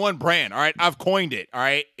 There's only one brand. All right, I've coined it. All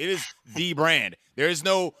right, it is the brand. There is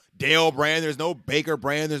no Dale brand. There's no Baker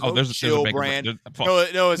brand. There's no Chill Baker brand.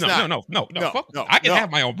 brand. No, it's not. No. Fuck. I can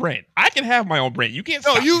have my own brand. You can't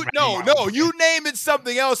stop me from having my own brand. You name it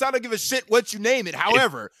something else. I don't give a shit what you name it.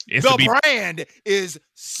 However, the brand is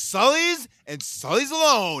Sully's and Sully's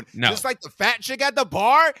alone. No. Just like the fat chick at the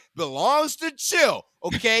bar belongs to Chill.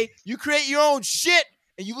 Okay, you create your own shit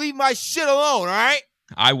and you leave my shit alone. All right.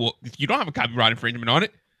 I will. You don't have a copyright infringement on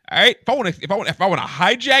it. All right. If I want to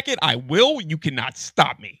hijack it, I will. You cannot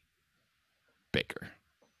stop me. Baker.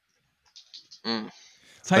 Tight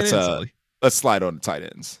end, Sully. Let's slide on to tight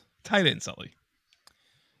ends. Tight end, Sully.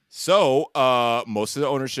 So, most of the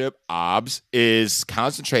ownership, OBS, is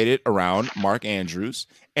concentrated around Mark Andrews.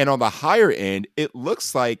 And on the higher end, it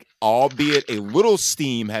looks like, albeit a little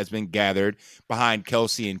steam has been gathered behind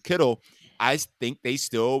Kelsey and Kittle, I think they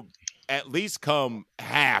still at least come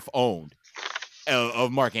half owned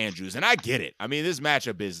of Mark Andrews. And I get it. I mean, this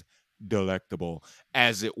matchup is delectable,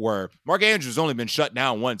 as it were. Mark Andrews only been shut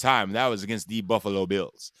down one time, and that was against the Buffalo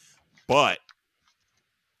Bills. But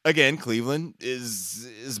again, Cleveland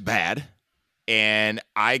is bad, and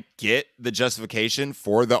I get the justification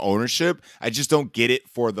for the ownership. I just don't get it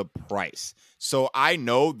for the price. So I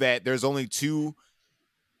know that there's only two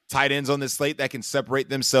tight ends on this slate that can separate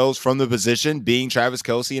themselves from the position, being Travis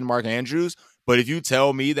Kelce and Mark Andrews. But if you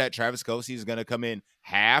tell me that Travis Kelce is going to come in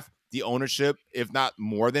half the ownership, if not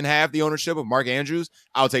more than half the ownership of Mark Andrews,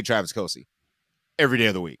 I'll take Travis Kelce every day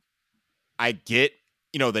of the week. I get,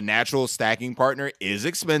 the natural stacking partner is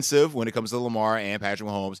expensive when it comes to Lamar and Patrick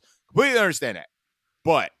Mahomes. Completely understand that.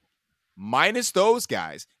 But minus those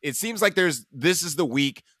guys, it seems like this is the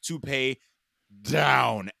week to pay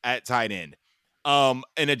down at tight end. An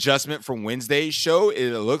adjustment from Wednesday's show,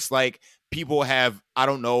 it looks like people have,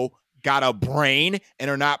 got a brain and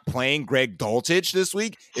are not playing Greg Dulcich this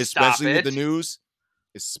week, especially with the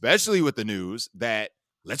news that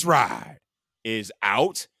Let's Ride is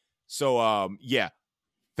out. So,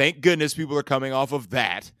 thank goodness people are coming off of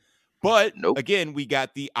that. But again, we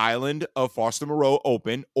got the island of Foster Moreau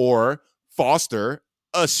open, or Foster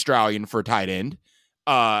Australian for tight end.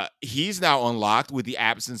 He's now unlocked with the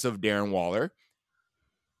absence of Darren Waller.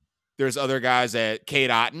 There's other guys at Cade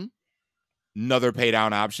Otton, another pay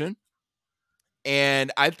down option.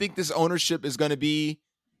 And I think this ownership is going to be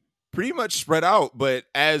pretty much spread out. But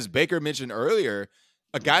as Baker mentioned earlier,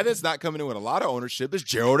 a guy that's not coming in with a lot of ownership is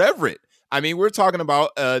Gerald Everett. I mean, we're talking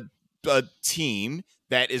about a team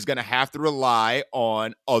that is going to have to rely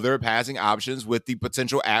on other passing options with the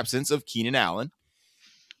potential absence of Keenan Allen.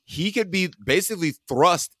 He could be basically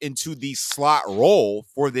thrust into the slot role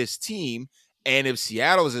for this team. And if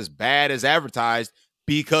Seattle is as bad as advertised,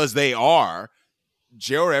 because they are,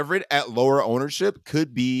 Gerald Everett at lower ownership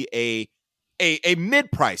could be a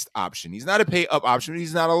mid-priced option. He's not a pay-up option.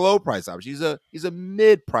 He's not a low-priced option. He's a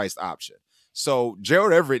mid-priced option. So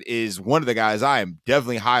Gerald Everett is one of the guys I am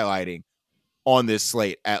definitely highlighting on this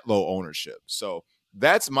slate at low ownership. So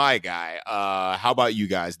that's my guy. How about you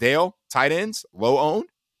guys? Dale, tight ends, low owned?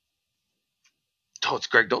 Oh, it's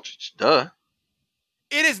Greg Dulcich. Duh.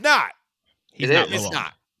 It is not. He's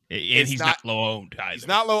not low owned either. He's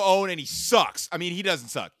not low owned, and he sucks. I mean, he doesn't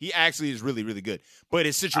suck. He actually is really, really good. But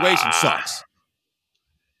his situation sucks.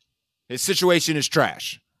 His situation is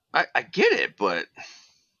trash. I get it, but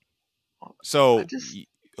so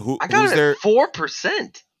I got who's it their at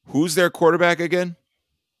 4%? Who's their quarterback again?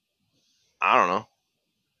 I don't know.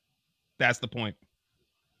 That's the point.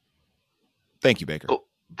 Thank you, Baker.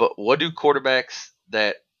 But what do quarterbacks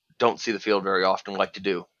that don't see the field very often like to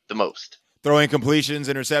do the most? Throwing completions,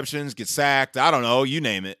 interceptions, get sacked. I don't know. You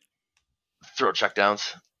name it. Throw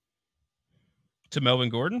checkdowns. To Melvin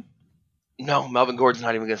Gordon? No, Melvin Gordon's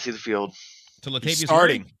not even going to see the field. To Latavius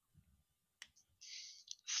starting. Murray?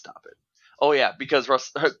 Stop it. Oh, yeah, because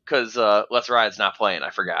Let's Ride's not playing. I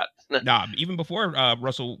forgot. Nah, even before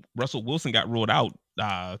Russell Wilson got ruled out,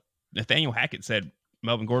 Nathaniel Hackett said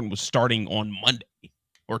Melvin Gordon was starting on Monday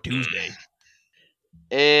or Tuesday.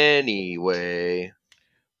 Anyway.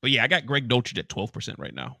 But yeah, I got Greg Dulcich at 12%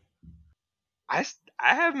 right now. I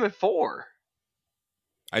have him at 4.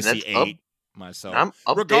 I see 8 myself.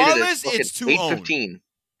 I'm Regardless, it's too 8-15.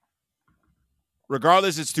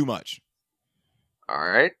 Regardless, it's too much. All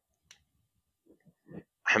right.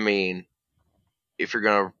 I mean, if you're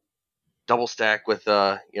gonna double stack with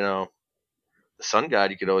the Sun God,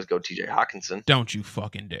 you could always go TJ Hawkinson. Don't you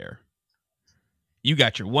fucking dare. You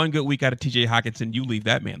got your one good week out of TJ Hawkinson. You leave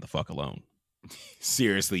that man the fuck alone.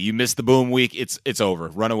 Seriously, you missed the boom week. It's over.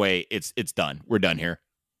 Run away. It's done. We're done here.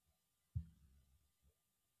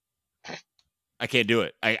 I can't do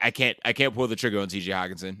it. I can't pull the trigger on TJ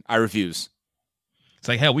Hawkinson. I refuse. It's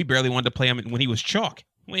like, hell, we barely wanted to play him when he was chalk.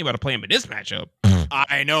 We ain't about to play him in this matchup.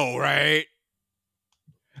 I know, right?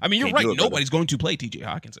 I mean, you're Can't right. do it, brother. Nobody's going to play TJ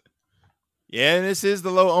Hawkinson. Yeah, and this is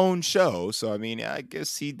the low-owned show, so I mean, I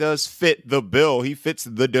guess he does fit the bill. He fits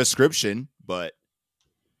the description, but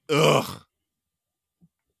ugh,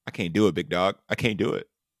 I can't do it, big dog. I can't do it.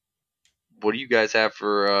 What do you guys have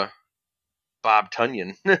for Bob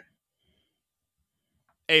Tunyon?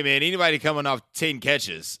 Hey, man, anybody coming off 10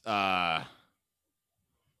 catches? I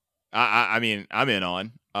mean, I'm in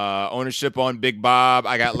on ownership on Big Bob.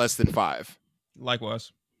 I got less than 5.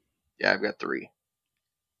 Likewise. Yeah, I've got 3.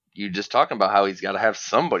 You just talking about how he's got to have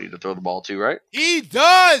somebody to throw the ball to, right? He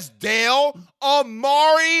does, Dale.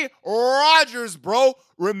 Amari Rogers, bro.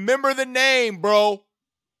 Remember the name, bro.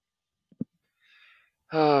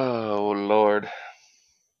 Oh, Lord.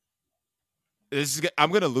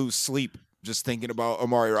 I'm gonna lose sleep just thinking about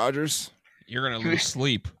Amari Rogers. You're going to lose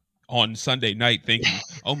sleep on Sunday night thinking,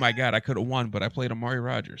 oh, my God, I could have won, but I played Amari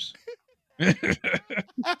Rogers.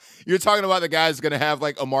 You're talking about the guy who's going to have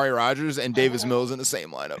like Amari Rogers and Davis Mills in the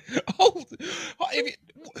same lineup.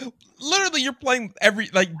 Literally, you're playing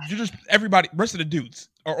everybody, rest of the dudes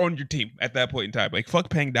are on your team at that point in time. Like, fuck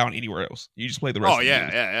paying down anywhere else. You just play the rest of the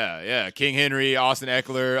dudes. Yeah. King Henry, Austin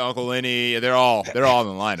Eckler, Uncle Lenny, they're all in the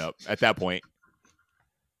lineup at that point.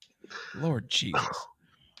 Lord Jesus.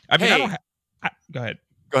 I mean, hey, go ahead.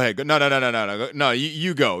 Go ahead. No.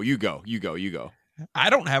 You go.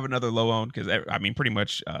 I don't have another low own because, I mean, pretty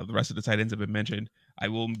much the rest of the tight ends have been mentioned. I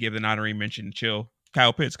will give an honorary mention, chill.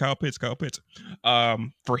 Kyle Pitts.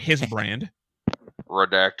 For his brand.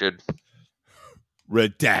 Redacted.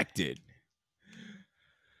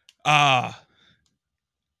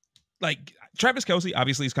 Like Travis Kelce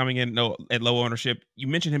obviously is coming in at low ownership. You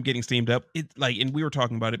mentioned him getting steamed up. And we were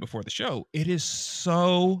talking about it before the show. It is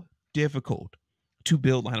so difficult to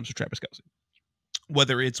build lineups for Travis Kelce.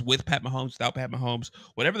 Whether it's with Pat Mahomes, without Pat Mahomes,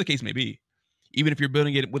 whatever the case may be, even if you're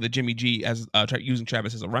building it with a Jimmy G as using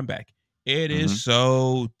Travis as a run back, it is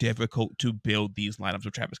so difficult to build these lineups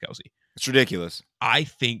with Travis Kelce. It's ridiculous. I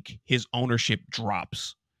think his ownership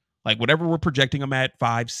drops. Like whatever we're projecting him at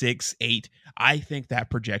 5, 6, 8, I think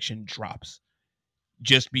that projection drops.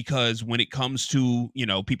 Just because when it comes to,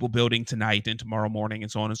 people building tonight and tomorrow morning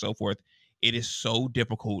and so on and so forth, it is so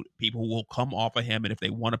difficult. People will come off of him, and if they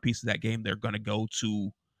want a piece of that game, they're going to go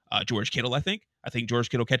to George Kittle, I think. I think George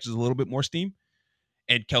Kittle catches a little bit more steam,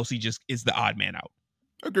 and Kelce just is the odd man out.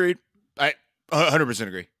 Agreed. I 100%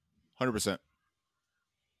 agree. 100%.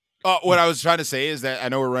 What I was trying to say is that I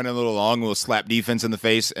know we're running a little long. We'll slap defense in the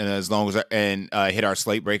face, and hit our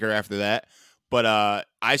slate breaker after that. But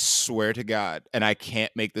I swear to God, and I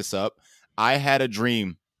can't make this up, I had a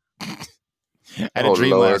dream.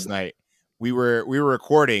 Last night. We were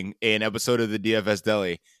recording an episode of the DFS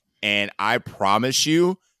Deli, and I promise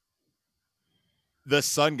you, the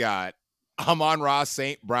sun god, Amon-Ra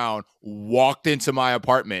St. Brown, walked into my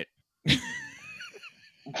apartment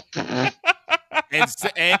and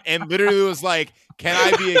literally was like, "Can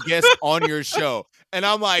I be a guest on your show?" And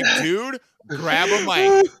I'm like, "Dude, grab a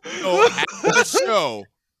mic." So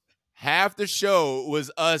half the show was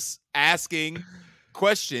us asking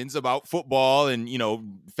questions about football and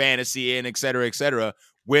fantasy and et cetera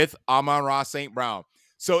with Amon-Ra St. Brown.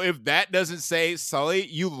 So if that doesn't say, Sully,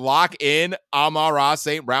 you lock in Amon-Ra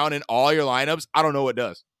St. Brown in all your lineups, I don't know what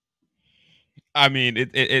does. I mean,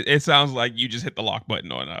 it sounds like you just hit the lock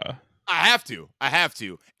button on I have to.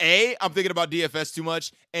 A, I'm thinking about DFS too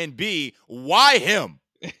much, and B, why him?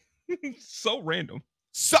 So random.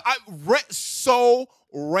 So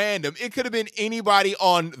random. It could have been anybody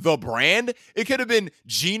on the brand. It could have been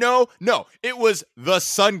Gino. No, it was the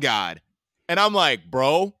sun god. And I'm like,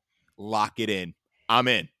 bro, lock it in. I'm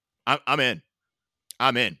in. I'm in.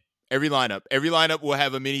 Every lineup will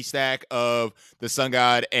have a mini stack of the sun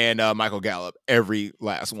god and Michael Gallup. Every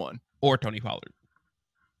last one. Or Tony Pollard.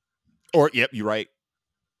 Or, yep, you're right.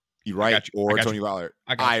 Or Tony Pollard.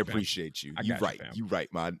 I appreciate you. You're right,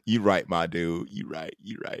 my dude. You're right.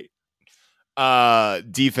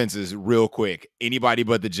 Defenses, real quick. Anybody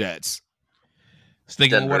but the Jets.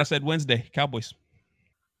 Sticking with what I said Wednesday. Cowboys.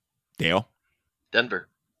 Dale. Denver.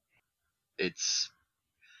 It's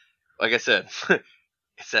like I said.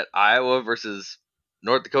 It's at Iowa versus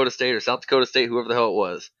North Dakota State or South Dakota State, whoever the hell it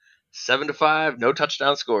was. 7-5, no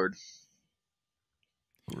touchdown scored.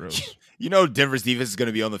 Gross. Denver's defense is going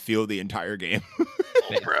to be on the field the entire game.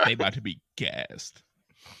 They about to be gassed.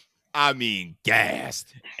 I mean,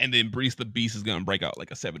 gassed. And then Brees the Beast is going to break out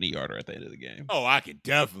like a 70-yarder at the end of the game. Oh, I can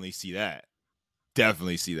definitely see that.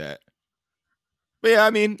 But yeah, I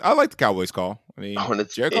mean, I like the Cowboys call. I mean, Oh, and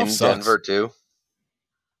it's Jared in Goff sucks. Denver too.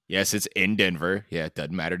 Yes, it's in Denver. Yeah, it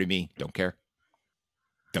doesn't matter to me. Don't care.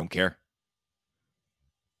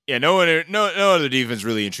 Yeah, no other defense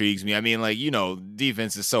really intrigues me. I mean, like,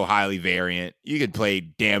 defense is so highly variant. You could play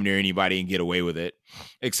damn near anybody and get away with it,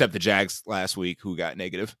 except the Jags last week, who got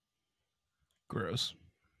negative. Gross.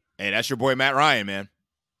 Hey, that's your boy Matt Ryan, man.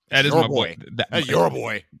 That is your my boy. That's your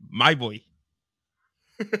boy. My boy.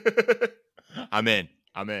 I'm in.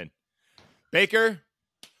 Baker,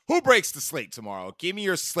 who breaks the slate tomorrow? Give me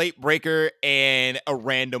your slate breaker and a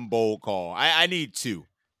random bold call. I need two.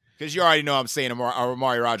 Because you already know I'm saying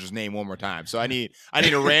Amari Rogers' name one more time. So I need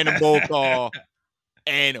a random bold call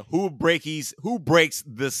and who breaks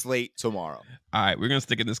the slate tomorrow. All right, we're gonna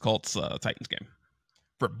stick in this Colts Titans game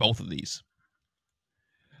for both of these.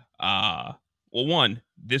 Well, one,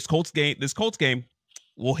 this Colts game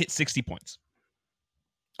will hit 60 points.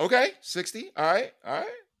 Okay, 60. All right.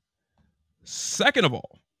 Second of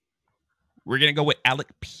all, we're gonna go with Alec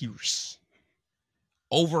Pierce.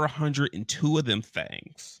 Over 102 of them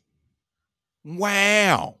things.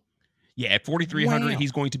 Wow. Yeah, at 4,300,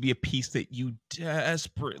 he's going to be a piece that you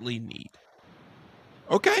desperately need.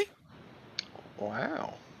 Okay.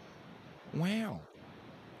 Wow.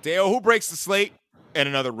 Dale, who breaks the slate and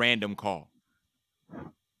another random call?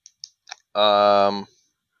 I'm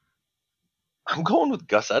going with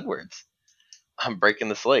Gus Edwards. I'm breaking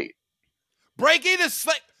the slate. Breaking the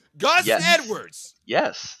slate. Gus Edwards.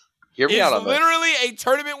 Yes. Hear me out on this. Literally a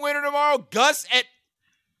tournament winner tomorrow.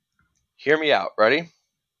 Hear me out. Ready?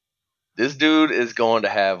 This dude is going to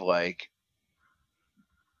have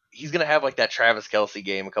he's going to have that Travis Kelce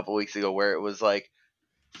game a couple weeks ago where it was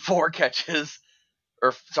 5 catches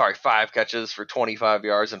for 25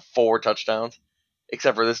 yards and 4 touchdowns.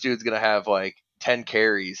 Except for this dude's going to have 10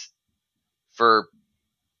 carries for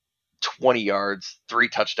 20 yards, 3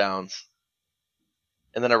 touchdowns,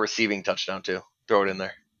 and then a receiving touchdown too. Throw it in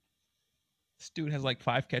there. This dude has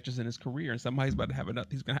 5 catches in his career, and somebody's about to have enough.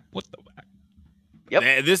 He's going to have, what the heck?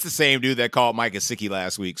 Yep. This is the same dude that called Mike Gesicki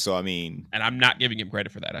last week, so I mean. And I'm not giving him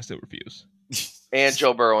credit for that. I still refuse. And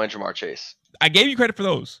Joe Burrow and Jamar Chase. I gave you credit for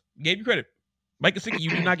those. Gave you credit. Mike Gesicki,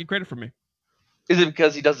 you do not get credit from me. Is it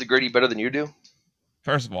because he does the gritty better than you do?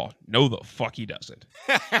 First of all, no the fuck he doesn't.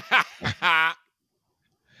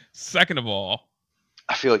 Second of all.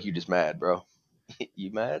 I feel like you just mad, bro.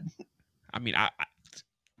 You mad? I mean, I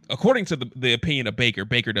according to the opinion of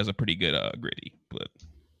Baker does a pretty good gritty, but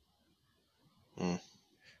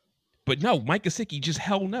but no, Mike Gesicki, just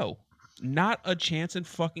hell no. Not a chance in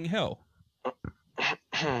fucking hell.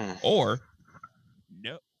 Or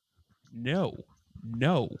no.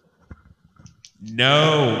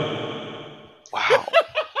 Wow.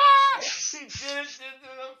 He did it to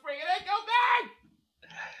the freaking echo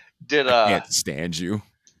thing. I can't stand you.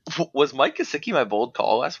 Was Mike Gesicki my bold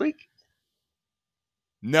call last week?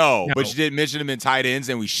 No, but you did mention him in tight ends,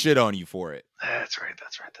 and we shit on you for it. That's right.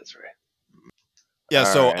 Yeah. All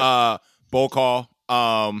So, right. bowl call.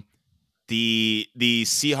 The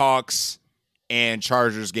Seahawks and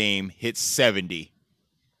Chargers game hit 70.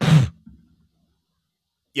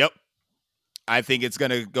 Yep. I think it's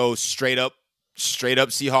gonna go straight up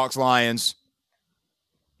Seahawks Lions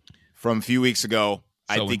from a few weeks ago.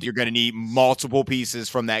 So I think you're gonna need multiple pieces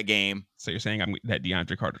from that game. So you're saying that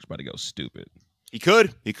DeAndre Carter's about to go stupid? He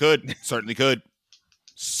could. Certainly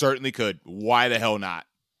could. Why the hell not?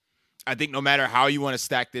 I think no matter how you want to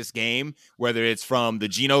stack this game, whether it's from the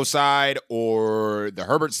Geno side or the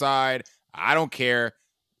Herbert side, I don't care.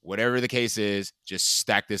 Whatever the case is, just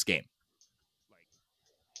stack this game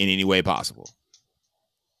in any way possible.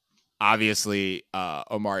 Obviously,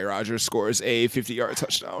 Amari Rogers scores a 50-yard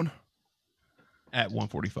touchdown. At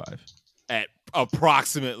 1:45. At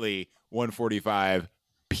approximately 1:45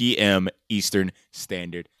 p.m. Eastern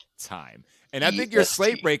Standard Time. And I think your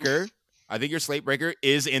slate breaker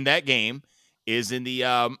is in that game, is in the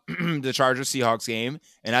the Chargers Seahawks game,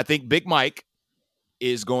 and I think Big Mike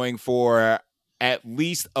is going for at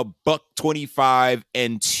least $125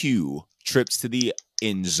 and 2 trips to the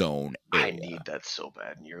end zone area. I need that so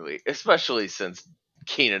bad in your league, especially since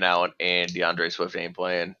Keenan Allen and DeAndre Swift ain't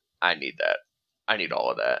playing. I need that. I need all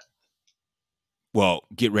of that. Well,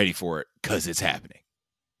 get ready for it because it's happening.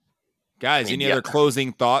 Guys, any other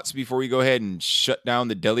closing thoughts before we go ahead and shut down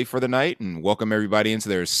the deli for the night and welcome everybody into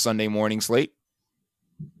their Sunday morning slate?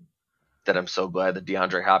 That I'm so glad that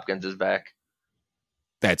DeAndre Hopkins is back.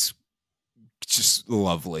 That's just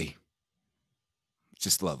lovely.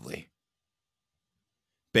 Just lovely.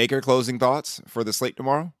 Baker, closing thoughts for the slate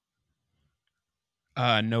tomorrow?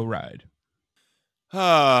 No ride.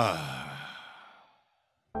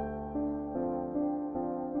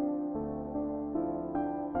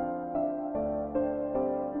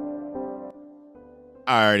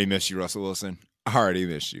 I already miss you, Russell Wilson. I already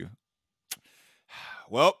miss you.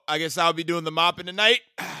 Well, I guess I'll be doing the mopping tonight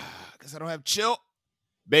because I don't have chill.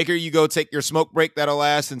 Baker, you go take your smoke break. That'll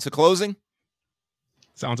last into closing.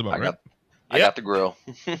 Sounds about right. I got the grill.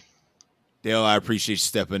 Dale, I appreciate you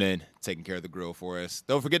stepping in, taking care of the grill for us.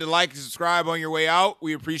 Don't forget to like and subscribe on your way out.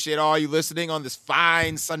 We appreciate all you listening on this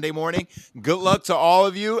fine Sunday morning. Good luck to all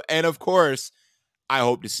of you. And, of course, I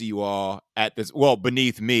hope to see you all at this, well,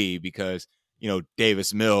 beneath me, because,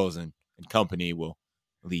 Davis Mills and company will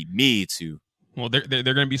lead me to. Well, they're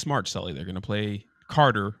going to be smart, Sully. They're going to play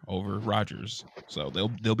Carter over Rodgers, so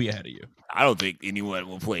they'll be ahead of you. I don't think anyone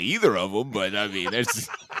will play either of them, but, I mean,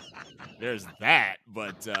 there's that.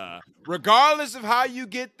 But regardless of how you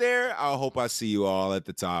get there, I hope I see you all at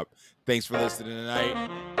the top. Thanks for listening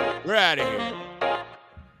tonight. We're out of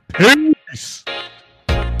here. Peace.